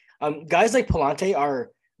want. Guys like Palante are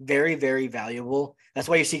very, very valuable. That's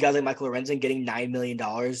why you see guys like Michael Lorenzen getting $9 million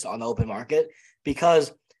on the open market,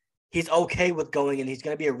 because he's okay with going and he's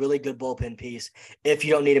going to be a really good bullpen piece if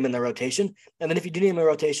you don't need him in the rotation. And then if you do need him in the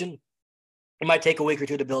rotation, it might take a week or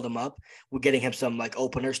 2 to build him up. We're getting him some like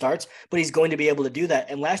opener starts, but he's going to be able to do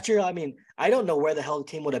that. And last year, I mean, I don't know where the hell the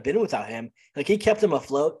team would have been without him. Like, he kept them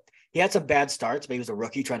afloat. He had some bad starts, but he was a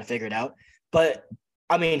rookie trying to figure it out. But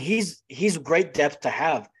I mean, he's great depth to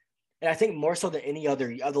have. And I think more so than any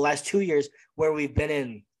other of the last 2 years where we've been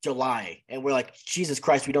in July and we're like, Jesus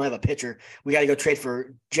Christ, we don't have a pitcher. We got to go trade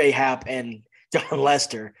for J Happ and John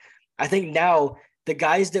Lester. I think now the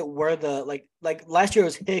guys that were like last year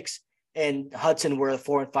was Hicks and Hudson were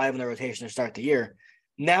 4 and 5 in the rotation to start the year.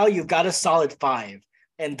 Now you've got a solid 5,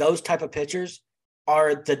 and those type of pitchers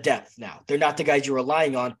are the depth now. They're not the guys you're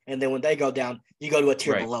relying on, and then when they go down, you go to a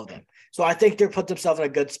tier below them. So I think they're put themselves in a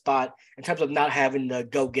good spot in terms of not having to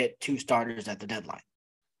go get 2 starters at the deadline.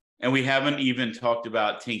 And we haven't even talked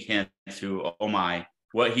about Tink Hence, who, oh my,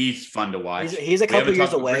 what he's fun to watch. He's a couple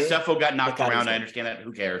years away. Graceffo got knocked around. I understand that.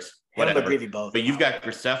 Who cares? Whatever. McGreevy both. But you've got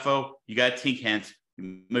Graceffo, you got Tink Hence,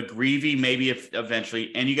 McGreevy maybe if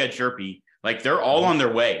eventually, and you got Jerpy. Like they're all on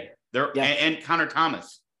their way. And Connor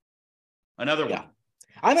Thomas, another one.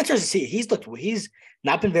 I'm interested to see. He's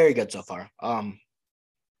not been very good so far.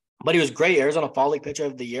 But he was great. Arizona Fall League Pitcher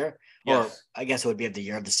of the Year, or I guess it would be of the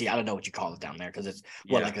year of the season. I don't know what you call it down there because it's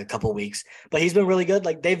like a couple weeks. But he's been really good.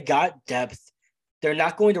 Like they've got depth. They're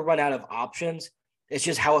not going to run out of options. It's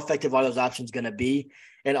just how effective are those options going to be,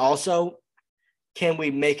 and also can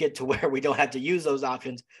we make it to where we don't have to use those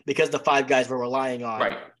options because the 5 guys we're relying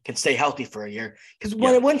on can stay healthy for a year? Because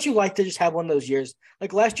wouldn't you like to just have one of those years?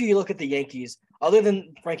 Like last year, you look at the Yankees. Other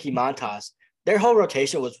than Frankie Montas, their whole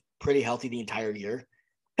rotation was pretty healthy the entire year.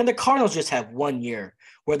 And the Cardinals just have 1 year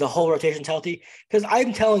where the whole rotation's healthy. Because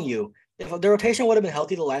I'm telling you, if the rotation would have been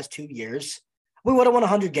healthy the last 2 years, we would have won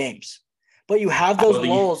 100 games. But you have those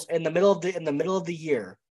lulls in the middle of the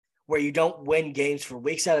year where you don't win games for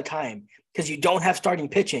weeks at a time because you don't have starting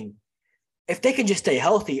pitching. If they can just stay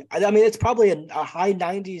healthy, I mean, it's probably a high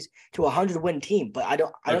 90s to 100 win team, but I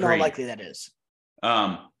don't know how likely that is.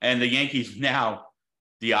 And the Yankees now,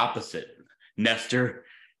 the opposite. Nestor,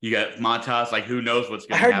 you got Montas. Like, who knows what's going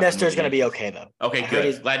to happen? I heard Nestor's going to be okay, though. Okay,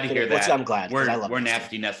 good. Glad to hear that. Which I'm glad. We're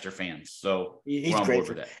nasty Nestor fans, so he's great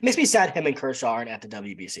for that. It makes me sad him and Kershaw aren't at the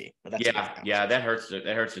WBC. But that's that hurts. That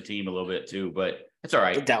hurts the team a little bit too, but it's all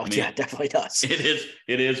right. It definitely does.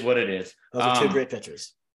 It is what it is. Those are 2 great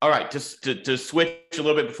pitchers. All right, just to switch a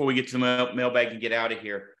little bit before we get to the mailbag and get out of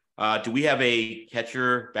here. Do we have a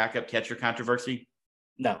backup catcher controversy?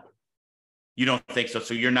 No. You don't think so?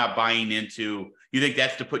 So you're not buying into? You think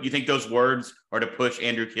that's you think those words are to push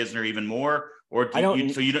Andrew Kisner even more, or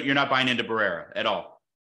you're not buying into Barrera at all?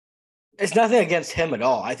 It's nothing against him at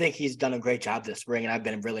all. I think he's done a great job this spring, and I've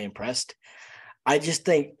been really impressed. I just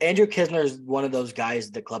think Andrew Kisner is one of those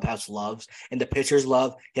guys the clubhouse loves and the pitchers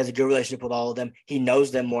love. He has a good relationship with all of them. He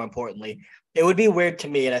knows them more importantly. It would be weird to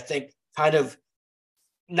me, and I think kind of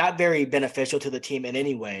not very beneficial to the team in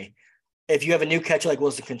any way, if you have a new catcher like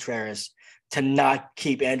Wilson Contreras to not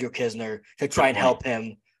keep Andrew Kisner to try and help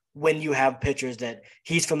him when you have pitchers that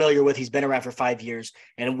he's familiar with, he's been around for 5 years,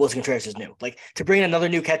 and Wilson Contreras is new. Like, to bring in another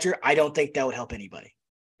new catcher, I don't think that would help anybody.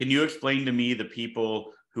 Can you explain to me the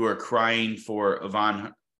people who are crying for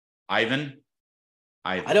Ivan?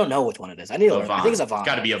 I don't know which one it is. I need to learn. I think it's Ivan. It's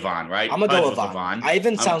got to be Ivan, right? I'm going to go with Ivan.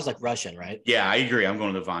 Ivan sounds like Russian, right? Yeah, I agree. I'm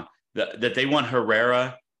going to Ivan. That they want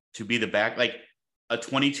Herrera to be the back, like a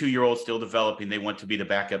 22-year-old still developing, they want to be the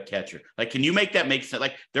backup catcher. Like, can you make that make sense?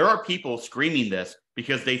 Like, there are people screaming this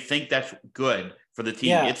because they think that's good for the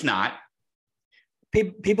team. Yeah. It's not.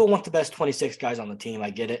 People want the best 26 guys on the team. I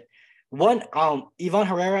get it. Ivan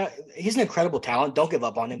Herrera, he's an incredible talent. Don't give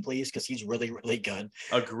up on him, please, because he's really, really good.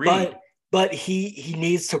 Agreed. But he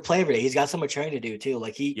needs to play every day. He's got some maturing to do too.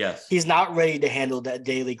 Like he's not ready to handle that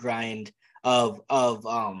daily grind of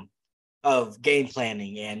game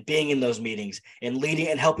planning and being in those meetings and leading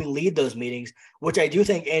and helping lead those meetings, which I do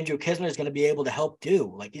think Andrew Kisner is going to be able to help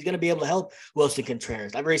do. Like, he's going to be able to help Wilson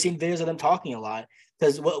Contreras. I've already seen videos of them talking a lot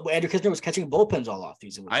because Andrew Kisner was catching bullpens all off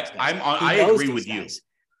season. I agree with you.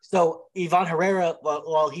 So Ivan Herrera,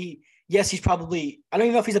 he's probably, I don't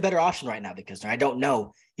even know if he's a better option right now than Kisner. I don't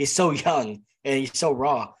know. He's so young and he's so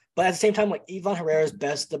raw. But at the same time, like, Ivan Herrera's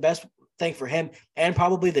the best thing for him and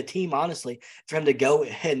probably the team, honestly, for him to go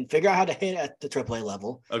ahead and figure out how to hit at the AAA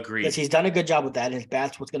level. Agreed. Because he's done a good job with that, and his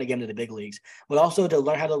bat's what's going to get him to the big leagues. But also to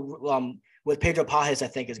learn how to, with Pedro Pajes, I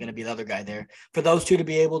think is going to be the other guy there. For those two to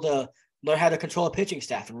be able to learn how to control a pitching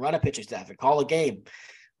staff and run a pitching staff and call a game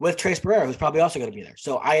with Trace Barrera, who's probably also going to be there.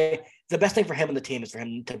 So the best thing for him and the team is for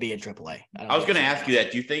him to be in AAA. I was going to ask you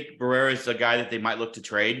that. Do you think Barrera is a guy that they might look to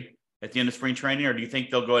trade at the end of spring training, or do you think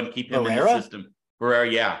they'll go ahead and keep him in the system?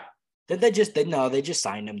 Barrera, yeah. They just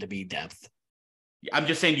signed him to be depth. I'm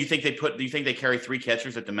just saying, do you think they carry 3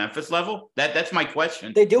 catchers at the Memphis level? That's my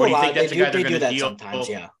question. They do a lot. They do that sometimes,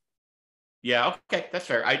 yeah. Yeah, okay, that's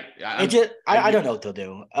fair. I don't know what they'll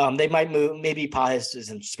do. They might move. Maybe Pajes is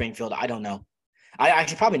in Springfield. I don't know. I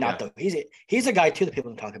actually probably not Yeah. though. He's a guy too that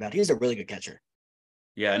people don't talk about. He's a really good catcher.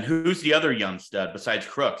 Yeah, and who's the other young stud besides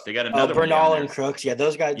Crooks? They got Oh, another one down Bernal there. and Crooks. Yeah,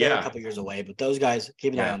 those guys, they're a Yeah, couple years away, but those guys,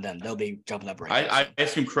 keep an eye yeah. on them. They'll be jumping up rankings. I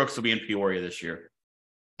assume Crooks will be in Peoria this year.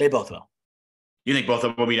 They both will. You think both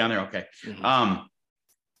of them will be down there? Okay. Mm-hmm. All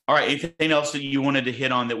right. Anything else that you wanted to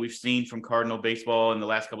hit on that we've seen from Cardinal baseball in the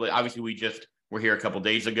last couple of, obviously we just were here a couple of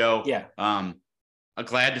days ago. Yeah. I'm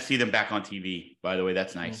glad to see them back on TV, by the way.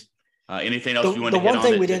 That's nice. Anything else you wanted to hit on? The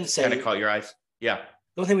one thing we that didn't say kind of caught your eyes? Yeah.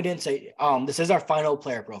 The one thing we didn't say, this is our final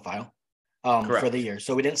player profile for the year.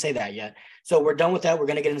 So we didn't say that yet. So we're done with that. We're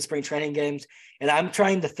going to get into spring training games. And I'm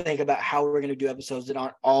trying to think about how we're going to do episodes that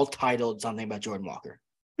aren't all titled something about Jordan Walker.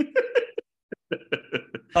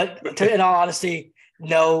 But in all honesty,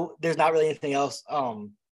 no, there's not really anything else.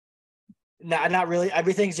 Not really.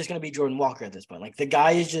 Everything's just going to be Jordan Walker at this point. Like the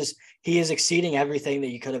guy he is exceeding everything that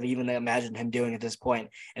you could have even imagined him doing at this point.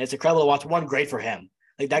 And it's incredible to watch. One, great for him.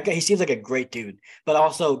 Like that guy, he seems like a great dude, but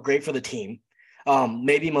also great for the team.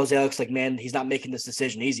 Maybe Mosaic's like, man, he's not making this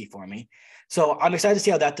decision easy for me. So I'm excited to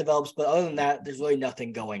see how that develops. But other than that, there's really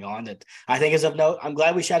nothing going on that I think is of note. I'm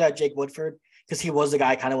glad we shout out Jake Woodford because he was the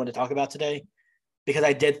guy I kind of wanted to talk about today because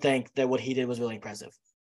I did think that what he did was really impressive.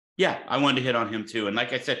 Yeah, I wanted to hit on him too. And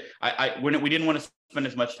like I said, we didn't want to spend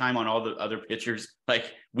as much time on all the other pitchers.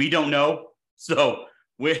 Like we don't know. So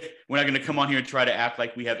we're not going to come on here and try to act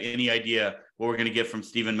like we have any idea what we're going to get from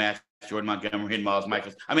Steven Matz, Jordan Montgomery, and Miles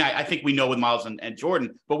Mikolas. I mean, I think we know with Miles and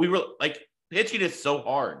Jordan, but we were like, pitching is so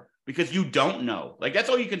hard because you don't know. Like that's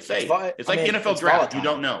all you can say. It's like the NFL draft. Volatile. You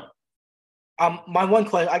don't know. My one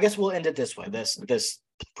question, I guess we'll end it this way. This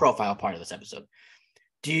profile part of this episode.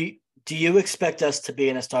 Do you expect us to be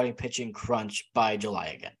in a starting pitching crunch by July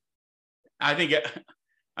again? I think,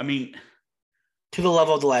 to the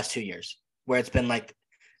level of the last 2 years, where it's been like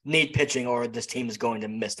need pitching or this team is going to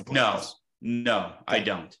miss the playoffs. No, I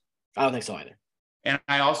don't. I don't think so either. And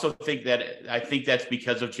I also think that's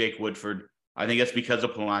because of Jake Woodford. I think that's because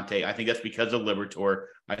of Palante. I think that's because of Liberatore.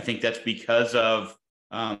 I think that's because of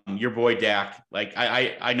your boy Dak. Like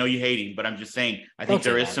I know you hate him, but I'm just saying I think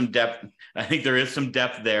there is some depth. I think there is some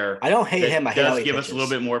depth there. I don't hate him. I hate how he give pitches. Us a little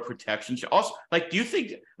bit more protection. Also, like, do you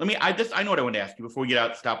think? I know what I want to ask you before we get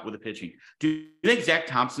out. Stop with the pitching. Do you think Zach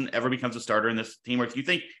Thompson ever becomes a starter in this team, or do you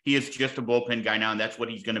think he is just a bullpen guy now, and that's what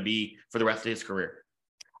he's going to be for the rest of his career?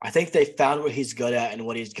 I think they found what he's good at, and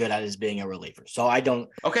what he's good at is being a reliever. So I don't.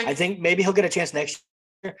 Okay. I think maybe he'll get a chance next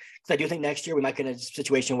year because I do think next year we might get in a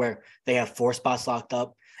situation where they have 4 spots locked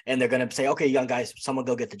up. And they're going to say, okay, young guys, someone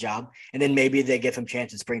go get the job. And then maybe they give him a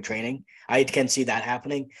chance in spring training. I can see that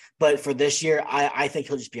happening. But for this year, I think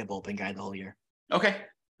he'll just be a bullpen guy the whole year. Okay.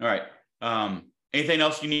 All right. Anything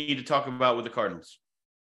else you need to talk about with the Cardinals?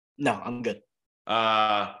 No, I'm good.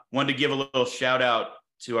 Wanted to give a little shout out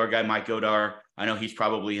to our guy, Mike Godar. I know he's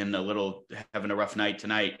probably having a rough night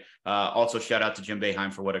tonight. Also shout out to Jim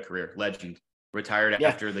Boeheim for what a career. Legend. Retired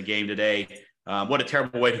after the game today. What a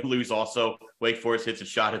terrible way to lose also. Wake Forest hits a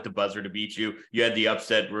shot at the buzzer to beat you. You had the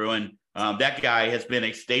upset brewing. That guy has been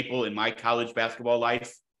a staple in my college basketball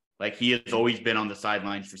life. Like he has always been on the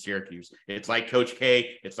sidelines for Syracuse. It's like Coach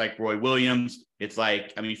K. It's like Roy Williams. It's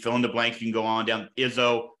like, fill in the blanks. You can go on down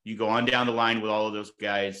Izzo. You go on down the line with all of those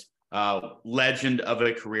guys. Legend of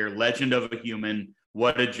a career, legend of a human.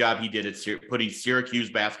 What a job he did at putting Syracuse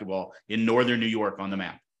basketball in Northern New York on the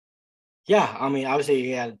map. Yeah, obviously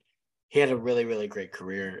he had a really, really great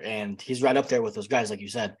career, and he's right up there with those guys, like you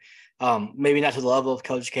said. Maybe not to the level of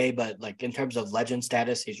Coach K, but like in terms of legend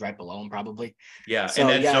status, he's right below him probably. Yeah, so,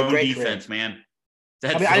 and that zone defense, career. Man.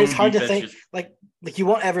 It's hard to think like you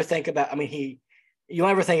won't ever think about. You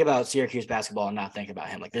won't ever think about Syracuse basketball and not think about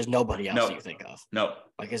him. Like there's nobody else that you think of. No,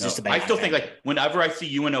 like it's just a bad. I still think like whenever I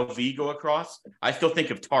see UNLV go across, I still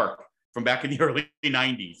think of Tark from back in the early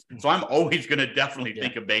 90s. So I'm always going to definitely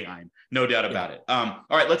think of Boeheim. No doubt about it. All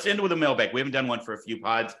right, let's end with a mailbag. We haven't done one for a few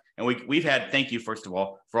pods. And we've had, thank you, first of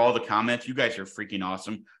all, for all the comments. You guys are freaking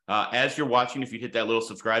awesome. As you're watching, if you hit that little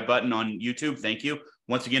subscribe button on YouTube, thank you.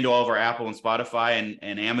 Once again, to all of our Apple and Spotify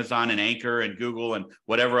and Amazon and Anchor and Google and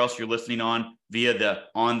whatever else you're listening on via the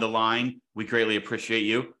On the Line, we greatly appreciate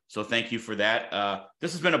you. So thank you for that.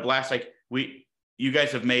 This has been a blast. You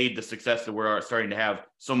guys have made the success that we're starting to have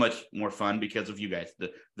so much more fun because of you guys,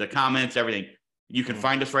 the comments, everything. You can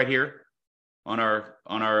find us right here on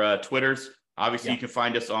our Twitters. Obviously, you can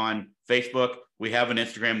find us on Facebook. We have an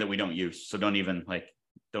Instagram that we don't use, so don't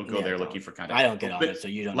go there looking for content. I don't get on it, so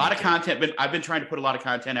you don't. A lot of content. I've been trying to put a lot of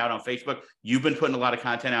content out on Facebook. You've been putting a lot of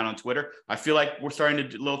content out on Twitter. I feel like we're starting to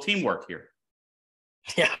do a little teamwork here.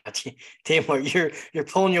 Yeah, teamwork. You're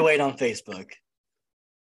pulling your weight on Facebook.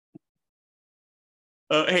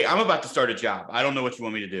 Hey, I'm about to start a job. I don't know what you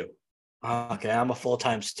want me to do. Okay, I'm a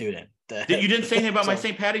full-time student. You didn't say anything about my So,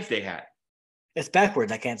 St. Patty's Day hat. it's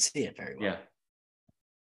backwards. I can't see it very well. Yeah.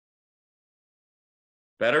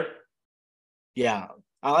 Better? Yeah,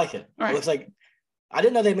 I like it. All right. It looks like I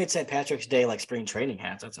didn't know they made St. Patrick's Day like spring training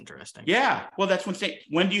hats. That's interesting. Yeah. Well, that's when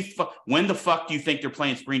when the fuck do you think they're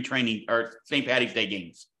playing spring training or St. Patty's Day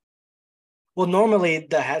games? Well, normally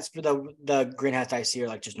the hats for the green hats I see are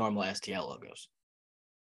like just normal STL logos.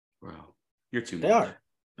 Wow. You're too much. They are.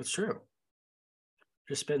 That's true.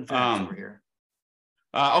 Just spitting facts over here.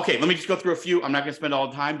 Okay, let me just go through a few. I'm not going to spend all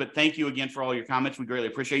the time, but thank you again for all your comments. We greatly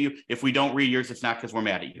appreciate you. If we don't read yours, it's not because we're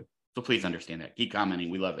mad at you. So please understand that. Keep commenting.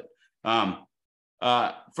 We love it.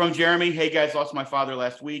 From Jeremy, hey guys, lost my father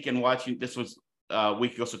last week and watching. This was a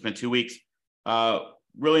week ago, so it's been 2 weeks.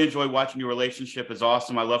 Really enjoyed watching your relationship. Is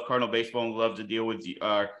awesome. I love Cardinal baseball and love to deal with you,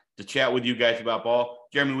 to chat with you guys about ball.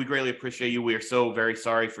 Jeremy, we greatly appreciate you. We are so very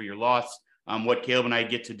sorry for your loss. What Caleb and I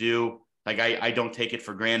get to do, like I don't take it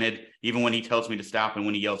for granted, even when he tells me to stop and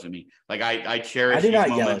when he yells at me. Like I cherish. I do not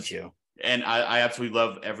these yell moments, at you, and I absolutely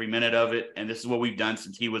love every minute of it. And this is what we've done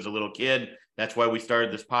since he was a little kid. That's why we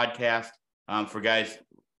started this podcast. For guys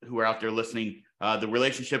who are out there listening, the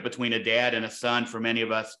relationship between a dad and a son, for many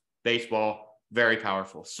of us, baseball, very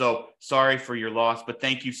powerful. So sorry for your loss, but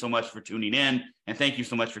thank you so much for tuning in, and thank you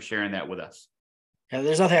so much for sharing that with us. Yeah,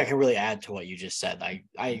 there's nothing I can really add to what you just said.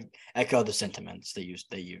 I echo the sentiments that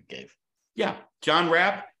you gave. Yeah. John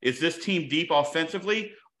Rapp, is this team deep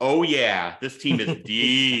offensively? Oh, yeah. This team is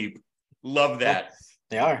deep. Love that.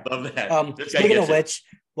 They are. Love that. Speaking of which,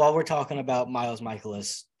 while we're talking about Miles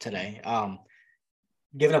Mikolas today,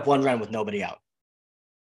 giving up 1 run with nobody out.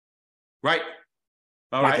 Right.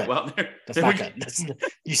 All Not right. good. Well, that's not good.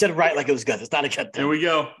 You said it right like it was good. That's not a good thing. There we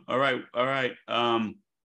go. All right. All right.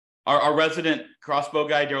 Our resident crossbow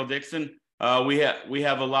guy, Daryl Dixon, we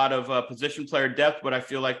have a lot of position player depth, but I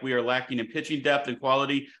feel like we are lacking in pitching depth and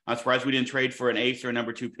quality. I'm surprised we didn't trade for an ace or a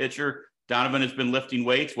number 2 pitcher. Donovan has been lifting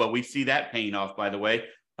weights. Well, we see that paying off, by the way.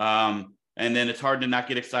 And then it's hard to not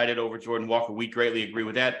get excited over Jordan Walker. We greatly agree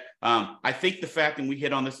with that. I think the fact, and we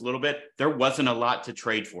hit on this a little bit, there wasn't a lot to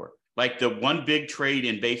trade for. Like the one big trade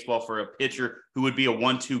in baseball for a pitcher who would be a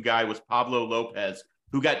 1-2 guy was Pablo Lopez,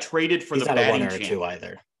 who got traded for He's the not batting a 1 or champ. 2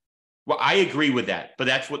 either. Well, I agree with that, but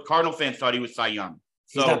that's what Cardinal fans thought he was Cy Young.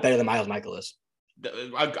 So, he's not better than Miles Mikolas.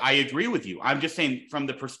 I agree with you. I'm just saying from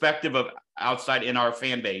the perspective of outside in our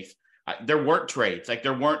fan base, there weren't trades. Like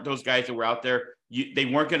there weren't those guys that were out there. They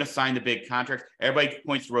weren't going to sign the big contracts. Everybody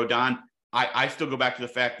points to Rodon. I still go back to the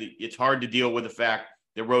fact that it's hard to deal with the fact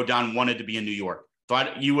that Rodon wanted to be in New York. So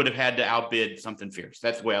you would have had to outbid something fierce.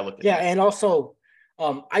 That's the way I look at it. Yeah, and also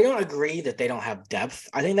I don't agree that they don't have depth.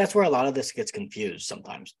 I think that's where a lot of this gets confused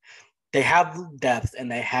sometimes. They have depth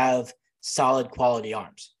and they have solid quality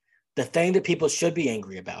arms. The thing that people should be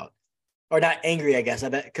angry about, or not angry, I guess, I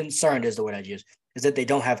bet concerned is the word I'd use, is that they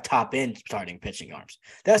don't have top end starting pitching arms.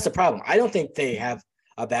 That's the problem. I don't think they have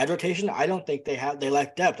a bad rotation. I don't think they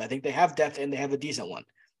lack depth. I think they have depth and they have a decent one.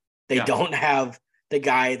 They don't have the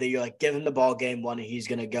guy that you're like, give him the ball game 1 and he's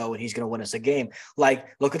going to go and he's going to win us a game. Like,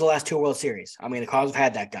 look at the last 2 World Series. I mean, the Cardinals have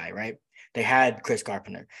had that guy, right? They had Chris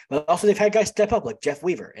Carpenter, but also they've had guys step up like Jeff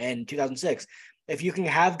Weaver in 2006. If you can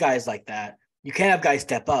have guys like that, you can have guys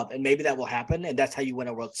step up, and maybe that will happen. And that's how you win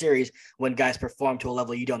a World Series, when guys perform to a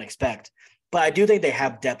level you don't expect. But I do think they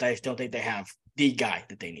have depth. I just don't think they have the guy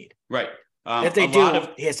that they need. Right. If they do,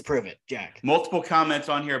 he has to prove it, Jack. Multiple comments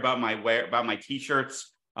on here about my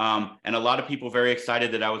T-shirts. And a lot of people very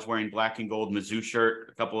excited that I was wearing black and gold Mizzou shirt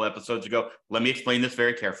a couple of episodes ago. Let me explain this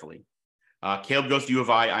very carefully. Caleb goes to U of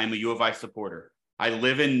I. I am a U of I supporter. I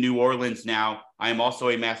live in New Orleans now. I am also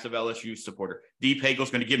a massive LSU supporter. Deep Hagel's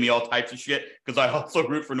going to give me all types of shit because I also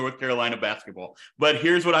root for North Carolina basketball. But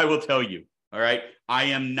here's what I will tell you. All right. I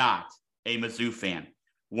am not a Mizzou fan.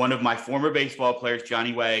 One of my former baseball players,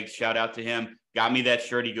 Johnny Wags, shout out to him, got me that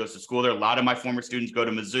shirt. He goes to school there. A lot of my former students go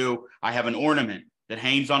to Mizzou. I have an ornament that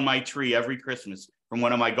hangs on my tree every Christmas from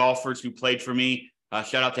one of my golfers who played for me.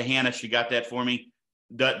 Shout out to Hannah. She got that for me.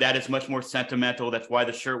 That is much more sentimental. That's why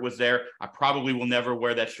the shirt was there. I probably will never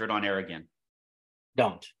wear that shirt on air again.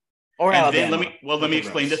 Don't. Or and Alabama. Then let me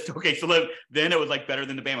explain this. Okay, so then it was like better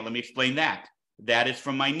than the Bama. Let me explain that. That is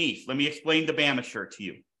from my niece. Let me explain the Bama shirt to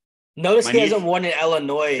you. Notice he hasn't worn an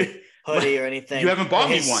Illinois hoodie or anything. You haven't bought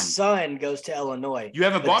me one. His son goes to Illinois. You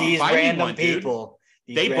haven't bought me one, people.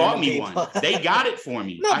 They bought me one. They got it for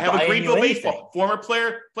me. I have a Greenville baseball. Former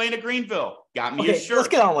player playing at Greenville. Got me a shirt. Let's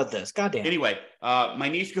get on with this. Goddamn. Anyway, my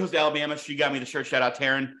niece goes to Alabama. She got me the shirt. Shout out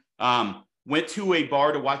Taryn. Went to a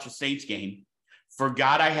bar to watch a Saints game.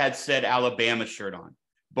 Forgot I had said Alabama shirt on.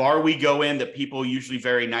 bar we go in that people usually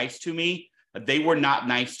very nice to me. They were not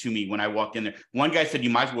nice to me when I walked in there. One guy said, you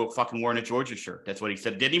might as well fucking wearing a Georgia shirt. That's what he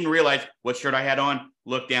said. Didn't even realize what shirt I had on.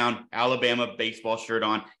 Looked down, Alabama baseball shirt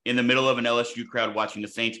on in the middle of an LSU crowd watching the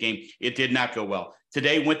Saints game. It did not go well.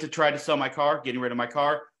 Today, went to try to sell my car, getting rid of my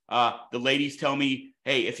car. The ladies tell me,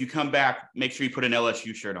 hey, if you come back, make sure you put an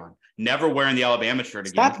LSU shirt on. Never wearing the Alabama shirt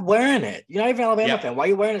again. Stop wearing it. You're not even an Alabama fan. Why are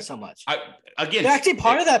you wearing it so much? Actually,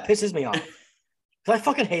 part of that pisses me off. Because I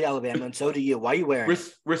fucking hate Alabama, and so do you. Why are you wearing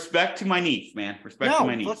it? Respect to my niece, man. Respect to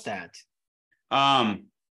my niece. No, fuck that.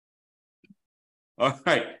 All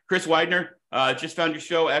right. Chris Widener, just found your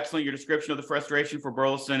show. Excellent. Your description of the frustration for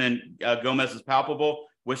Burleson and Gomez is palpable.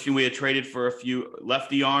 Wishing we had traded for a few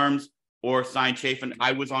lefty arms or signed Chafin.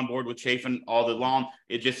 I was on board with Chafin all along.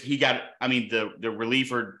 The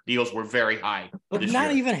reliever deals were very high. But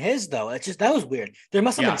not even his, though. It's just, that was weird. There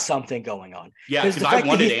must have been something going on. Yeah, because I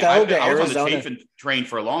wanted it. I was on the Chafin train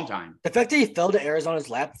for a long time. The fact that he fell to Arizona's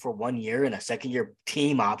lap for 1 year and a second-year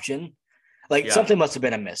team option, something must have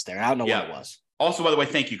been amiss there. I don't know what it was. Also, by the way,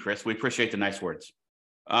 thank you, Chris. We appreciate the nice words.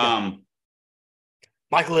 Michael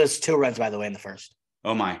has 2 runs, by the way, in the first.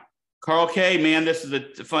 Oh, my. Carl K, man, this is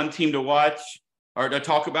a fun team to watch or to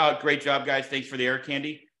talk about. Great job, guys. Thanks for the ear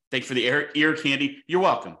candy. Thanks for the ear candy. You're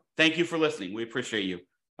welcome. Thank you for listening. We appreciate you.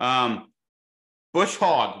 Bush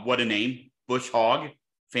Hog, what a name. Bush Hog,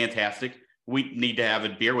 fantastic. We need to have a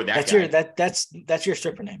beer with that guy. That's your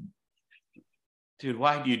stripper name. Dude,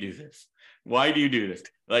 why do you do this? Why do you do this?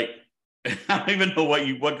 I don't even know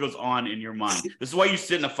what goes on in your mind. This is why you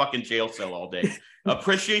sit in a fucking jail cell all day.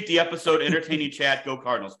 Appreciate the episode. Entertaining chat. Go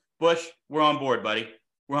Cardinals. Bush, we're on board, buddy.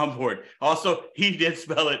 We're on board. Also, he did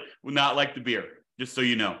spell it not like the beer, just so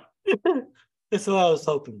you know. That's what I was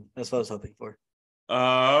hoping. That's what I was hoping for.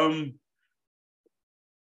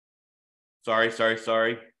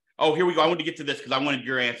 Sorry. Oh, here we go. I want to get to this because I wanted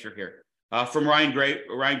your answer here. From Ryan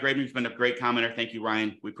Graven, who's been a great commenter. Thank you,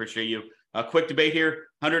 Ryan. We appreciate you. Quick debate here.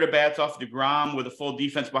 100 at-bats off DeGrom with a full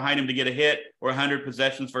defense behind him to get a hit, or 100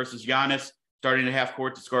 possessions versus Giannis starting at half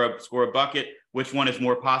court to score a bucket. Which one is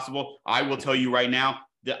more possible? I will tell you right now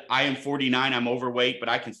that I am 49. I'm overweight, but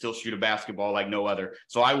I can still shoot a basketball like no other.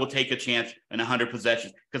 So I will take a chance in 100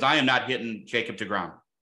 possessions because I am not hitting Jacob DeGrom.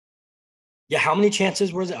 Yeah, how many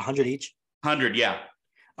chances was it? 100 each? 100, yeah.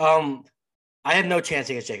 I have no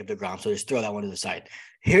chance against Jacob DeGrom, so just throw that one to the side.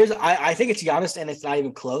 I think it's Giannis, and it's not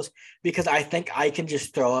even close because I think I can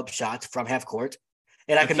just throw up shots from half court,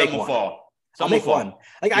 and I can make one. I'll make one.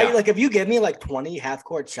 If you give me 20 half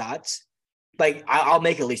court shots, I'll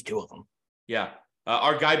make at least 2 of them. Yeah.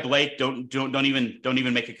 Our guy Blake, don't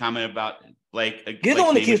even make a comment about Blake. You're the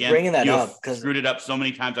one that keeps bringing that up because screwed it up so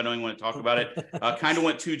many times. I don't even want to talk about it. Kind of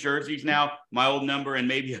want 2 jerseys now. My old number and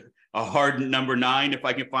maybe a hard number 9 if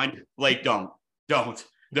I can find. Blake, don't.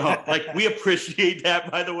 We appreciate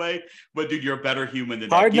that, by the way. But dude, you're a better human than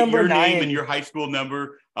hard that. Get your 9. Name and your high school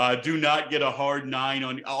number. Do not get a hard 9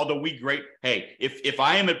 on. Although hey, if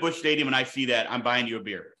I am at Busch Stadium and I see that, I'm buying you a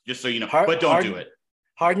beer. Just so you know. But don't do it.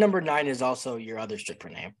 Hard number 9 is also your other stripper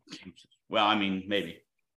name. Well, I mean, maybe.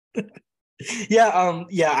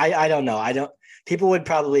 I don't know. People would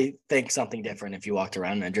probably think something different if you walked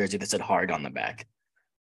around in a jersey that said hard on the back.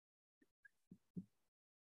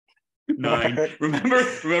 9.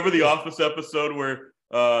 Remember the Office episode where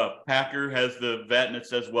Packer has the vet and it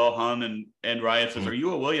says well Hun and Ryan says, "Are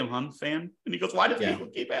you a William Hun fan?" And he goes, "Why do people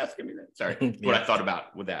keep asking me that?" Sorry, what I thought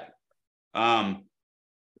about with that.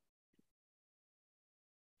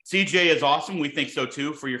 CJ is awesome. We think so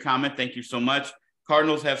too. For your comment, thank you so much.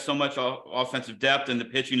 Cardinals have so much offensive depth, and the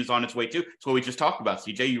pitching is on its way too. That's what we just talked about.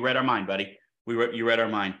 CJ, you read our mind, buddy. You read our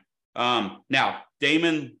mind. Now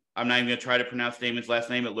Damon. I'm not even going to try to pronounce Damon's last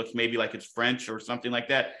name. It looks maybe like it's French or something like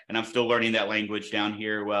that. And I'm still learning that language down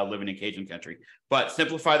here while living in Cajun country. But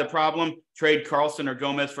simplify the problem. Trade Carlson or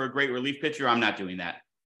Gomez for a great relief pitcher. I'm not doing that.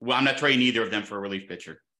 Well, I'm not trading either of them for a relief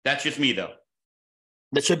pitcher. That's just me, though.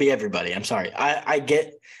 That should be everybody. I'm sorry. I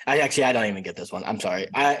don't even get this one. I'm sorry.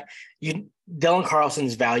 Dylan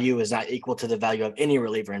Carlson's value is not equal to the value of any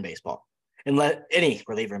reliever in baseball. Any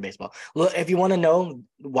reliever in baseball. Look, if you want to know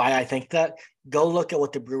why I think that, go look at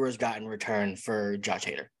what the Brewers got in return for Josh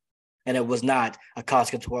Hader. And it was not a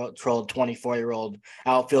cost-controlled 24-year-old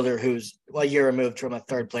outfielder who's a year removed from a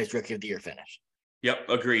third-place Rookie of the Year finish. Yep,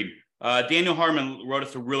 agreed. Daniel Harmon wrote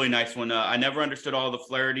us a really nice one. I never understood all the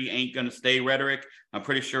Flaherty ain't going to stay rhetoric. I'm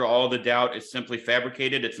pretty sure all the doubt is simply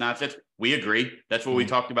fabricated. It's nonsense. We agree. That's what we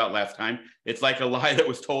talked about last time. It's like a lie that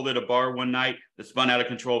was told at a bar one night that spun out of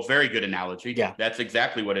control. Very good analogy. Yeah. That's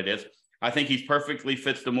exactly what it is. I think he's perfectly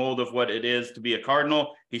fits the mold of what it is to be a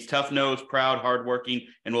Cardinal. He's tough-nosed, proud, hardworking,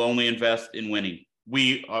 and will only invest in winning.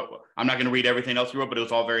 I'm not going to read everything else he wrote, but it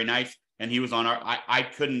was all very nice. And he was on I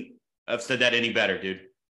couldn't have said that any better, dude.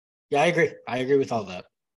 Yeah, I agree. I agree with all that.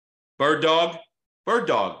 Bird Dog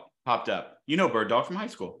popped up. You know Bird Dog from high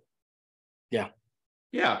school. Yeah.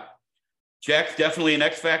 Yeah. Jack's definitely an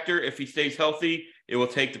X factor. If he stays healthy, it will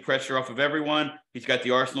take the pressure off of everyone. He's got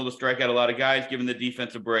the arsenal to strike out a lot of guys, giving the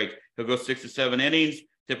defense a break. He'll go 6 to 7 innings,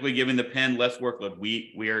 typically giving the pen less workload.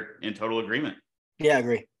 We are in total agreement. Yeah, I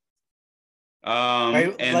agree.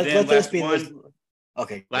 And then last one.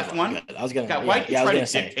 Okay. Last one? Good. I was going to. Why do you try to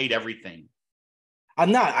dictate everything?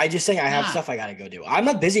 I'm not. I just saying I have stuff I got to go do. I'm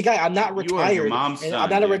a busy guy. I'm not retired. Your mom's son, I'm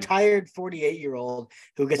not a retired 48-year-old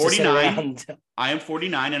who gets 49. To sit around. I am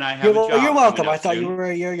 49 and I have a job. You're welcome. I thought you were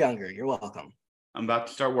a year younger. You're welcome. I'm about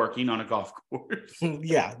to start working on a golf course.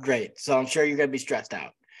 Yeah, great. So I'm sure you're going to be stressed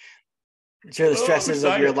out. I'm sure the stresses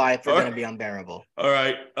of your life are going to be unbearable. All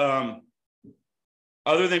right.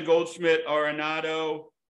 Other than Goldschmidt, Arenado,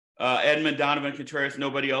 Edmund, Donovan, Contreras,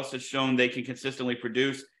 nobody else has shown they can consistently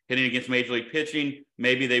produce. Hitting against Major League pitching,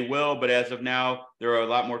 maybe they will, but as of now, there are a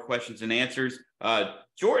lot more questions than answers.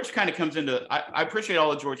 George kind of comes into, I appreciate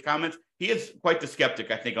all of George's comments. He is quite the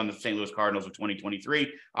skeptic, I think, on the St. Louis Cardinals of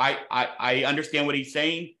 2023. I understand what he's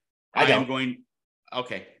saying.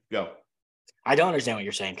 Okay, go. I don't understand what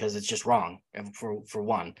you're saying because it's just wrong for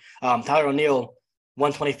one. Tyler O'Neill,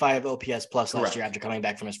 125 OPS plus last year after coming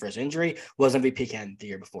back from his first injury, was MVP candidate the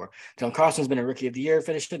year before. John Carson's been a rookie of the year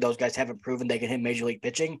finisher. Those guys haven't proven they can hit major league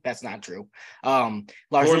pitching. That's not true. Lars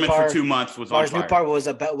Newbar, for 2 months was on fire. Lars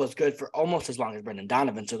Newbar was good for almost as long as Brendan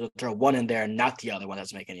Donovan. So to throw one in there and not the other one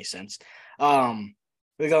doesn't make any sense.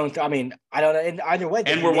 We're going through, I mean, I don't know. In either way,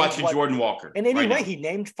 and we're watching Jordan Walker. And anyway, he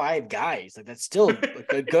named 5 guys. Like that's still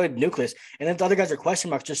a good nucleus. And then the other guys are question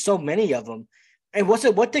marks. Just so many of them. And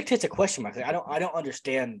what dictates a question mark? Like, I don't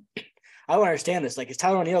understand. I don't understand this. Like, is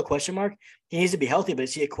Tyler O'Neill a question mark? He needs to be healthy, but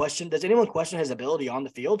is he a question? Does anyone question his ability on the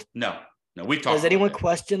field? No. We've talked. Does anyone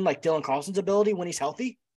question like Dylan Carlson's ability when he's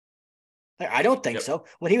healthy? Like, I don't think so.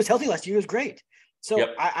 When he was healthy last year, he was great. So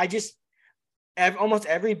I just almost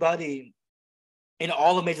everybody in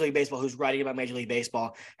all of Major League Baseball who's writing about Major League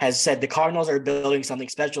Baseball has said the Cardinals are building something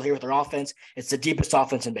special here with their offense. It's the deepest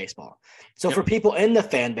offense in baseball. So for people in the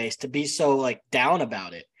fan base to be so like down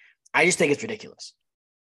about it, I just think it's ridiculous.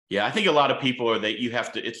 Yeah, I think a lot of people are that you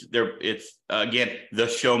have to. It's again the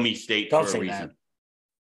show me state for a reason. That.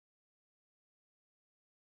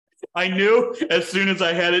 I knew as soon as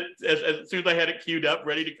I had it, as soon as I had it queued up,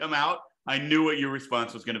 ready to come out, I knew what your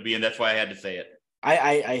response was going to be, and that's why I had to say it.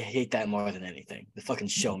 I hate that more than anything. The fucking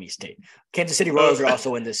show me state. Kansas City Royals are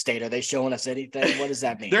also in this state. Are they showing us anything? What does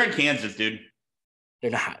that mean? They're in Kansas, dude.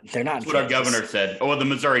 They're not. That's what our governor said. Oh, the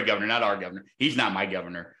Missouri governor, not our governor. He's not my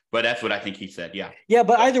governor, but that's what I think he said. Yeah. Yeah,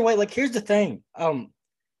 but either way, like here's the thing.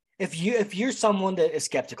 If you're someone that is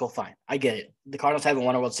skeptical, fine. I get it. The Cardinals haven't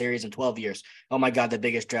won a World Series in 12 years. Oh my God, the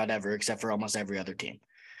biggest drought ever, except for almost every other team.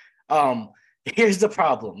 Here's the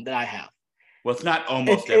problem that I have. Well, it's not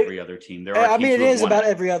almost every other team. There are. I mean, it is about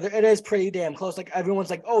every other. It is pretty damn close. Like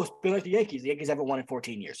everyone's like, "Oh, it's been like the Yankees. The Yankees haven't won in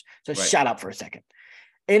 14 years." So shut up for a second.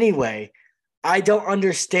 Anyway, I don't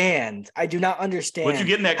understand. I do not understand. What'd you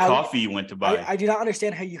get in that coffee you went to buy? I do not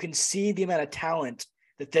understand how you can see the amount of talent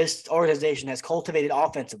that this organization has cultivated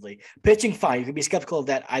offensively. Pitching, fine. You can be skeptical of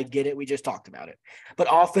that. I get it. We just talked about it. But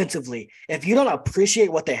offensively, if you don't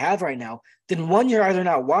appreciate what they have right now, then one, you're either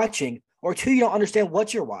not watching, or two, you don't understand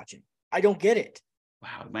what you're watching. I don't get it.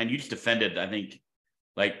 Wow, man, you just defended, I think,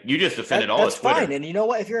 like you just defended all of Twitter. That's fine. And you know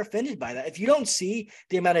what? If you're offended by that, if you don't see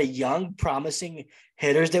the amount of young, promising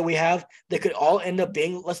hitters that we have that could all end up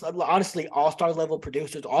being, honestly, all-star level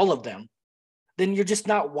producers, all of them, then you're just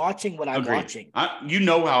not watching what I'm watching. You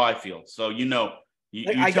know how I feel. So, you know,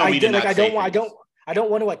 I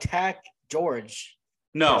don't want to attack George.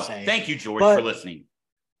 No, thank you, George, for listening.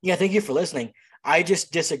 Yeah, thank you for listening. I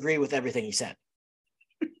just disagree with everything he said.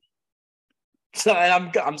 So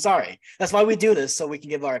I'm sorry. That's why we do this, so we can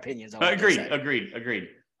give our opinions on Agreed.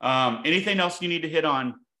 Anything else you need to hit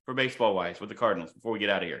on for baseball wise with the Cardinals before we get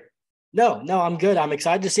out of here? No, I'm good. I'm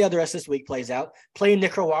excited to see how the rest of this week plays out. Playing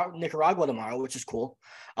Nicaragua tomorrow, which is cool.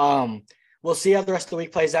 We'll see how the rest of the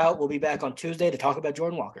week plays out. We'll be back on Tuesday to talk about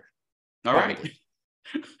Jordan Walker. All right.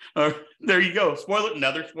 There you go.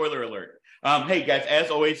 Another spoiler alert. Hey guys, as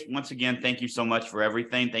always, once again, thank you so much for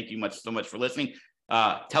everything. Thank you so much for listening.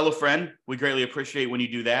 Tell a friend. We greatly appreciate when you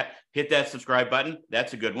do that. Hit that subscribe button.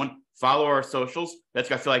 That's a good one. Follow our socials. I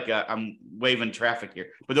feel like I'm waving traffic here,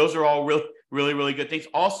 but those are all really, really, really good things.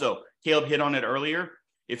 Also, Caleb hit on it earlier.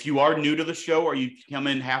 If you are new to the show or you come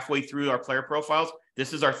in halfway through our player profiles,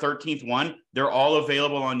 this is our 13th one. They're all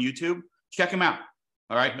available on YouTube. Check them out.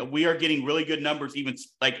 All right. We are getting really good numbers, even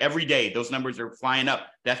like every day. Those numbers are flying up.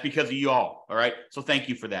 That's because of you all. All right. So thank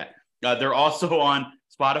you for that. They're also on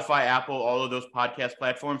Spotify, Apple, all of those podcast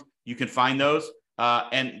platforms. You can find those.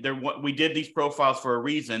 And we did these profiles for a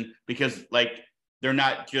reason, because like they're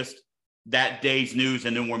not just that day's news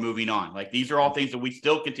and then we're moving on. Like these are all things that we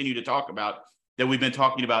still continue to talk about, that we've been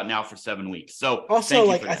talking about now for 7 weeks. So also,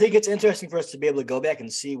 like, I think it's interesting for us to be able to go back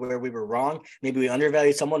and see where we were wrong. Maybe we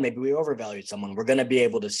undervalued someone. Maybe we overvalued someone. We're going to be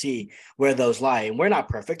able to see where those lie. And we're not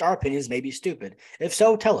perfect. Our opinions may be stupid. If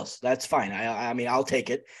so, tell us. That's fine. I mean, I'll take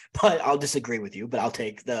it, but I'll disagree with you. But I'll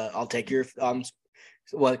take your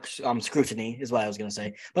scrutiny is what I was going to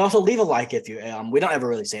say. But also leave a like if you. We don't ever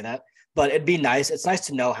really say that. But it'd be nice. It's nice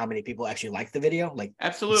to know how many people actually like the video. Like,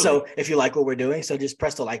 absolutely. So if you like what we're doing, so just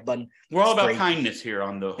press the like button. We're all about kindness here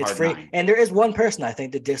on the Hard It's free. Nine. And there is one person I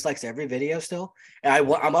think that dislikes every video still.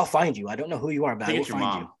 And I'll find you. I don't know who you are, but I will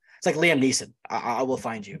find you. It's like Liam Neeson. I will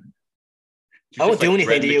find you. I won't do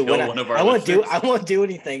anything to you when I won't do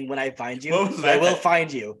anything when I find you. But I will find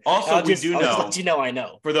you. Also, I'll just let you know I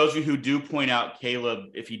know. For those of you who do point out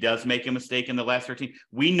Caleb, if he does make a mistake in the last 13,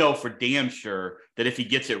 we know for damn sure that if he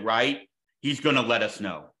gets it right, he's going to let us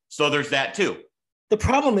know. So there's that too. The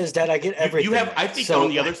problem is that I get everything. You have, I think, on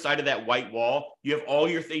the other side of that white wall, you have all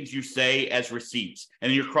your things you say as receipts,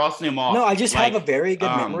 and you're crossing them off. No, I just have a very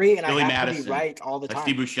good memory, and Billy I have Madison, to be right all the time.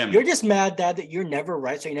 Steve Buscemi. You're just mad, Dad, that you're never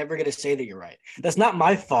right, so you never get to say that you're right. That's not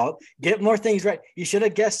my fault. Get more things right. You should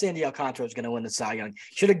have guessed Sandy Alcantara was going to win the Cy Young.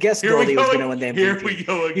 Should have guessed Goldie was going to win the MVP. Here we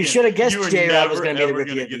go again. You should have guessed J-Rod was going to be the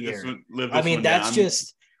Rookie of the Year. I mean, that's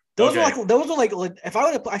just. Those are like if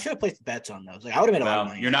I should have placed bets on those. Like I would have made a lot of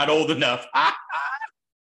money. You're not old enough.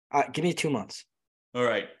 Give me 2 months. All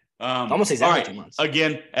right. Almost exactly 2 months.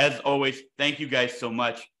 Again, as always, thank you guys so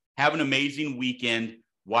much. Have an amazing weekend.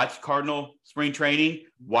 Watch Cardinal spring training.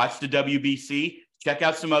 Watch the WBC. Check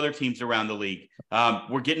out some other teams around the league.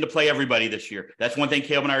 We're getting to play everybody this year. That's one thing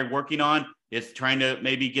Caleb and I are working on, is trying to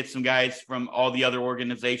maybe get some guys from all the other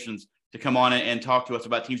organizations to come on and talk to us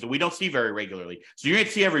about teams that we don't see very regularly. So you're going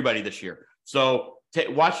to see everybody this year. So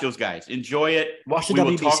watch those guys. Enjoy it. Watch the WBC. WBC.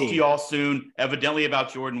 We will talk to you all soon, evidently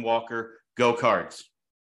about Jordan Walker. Go Cards.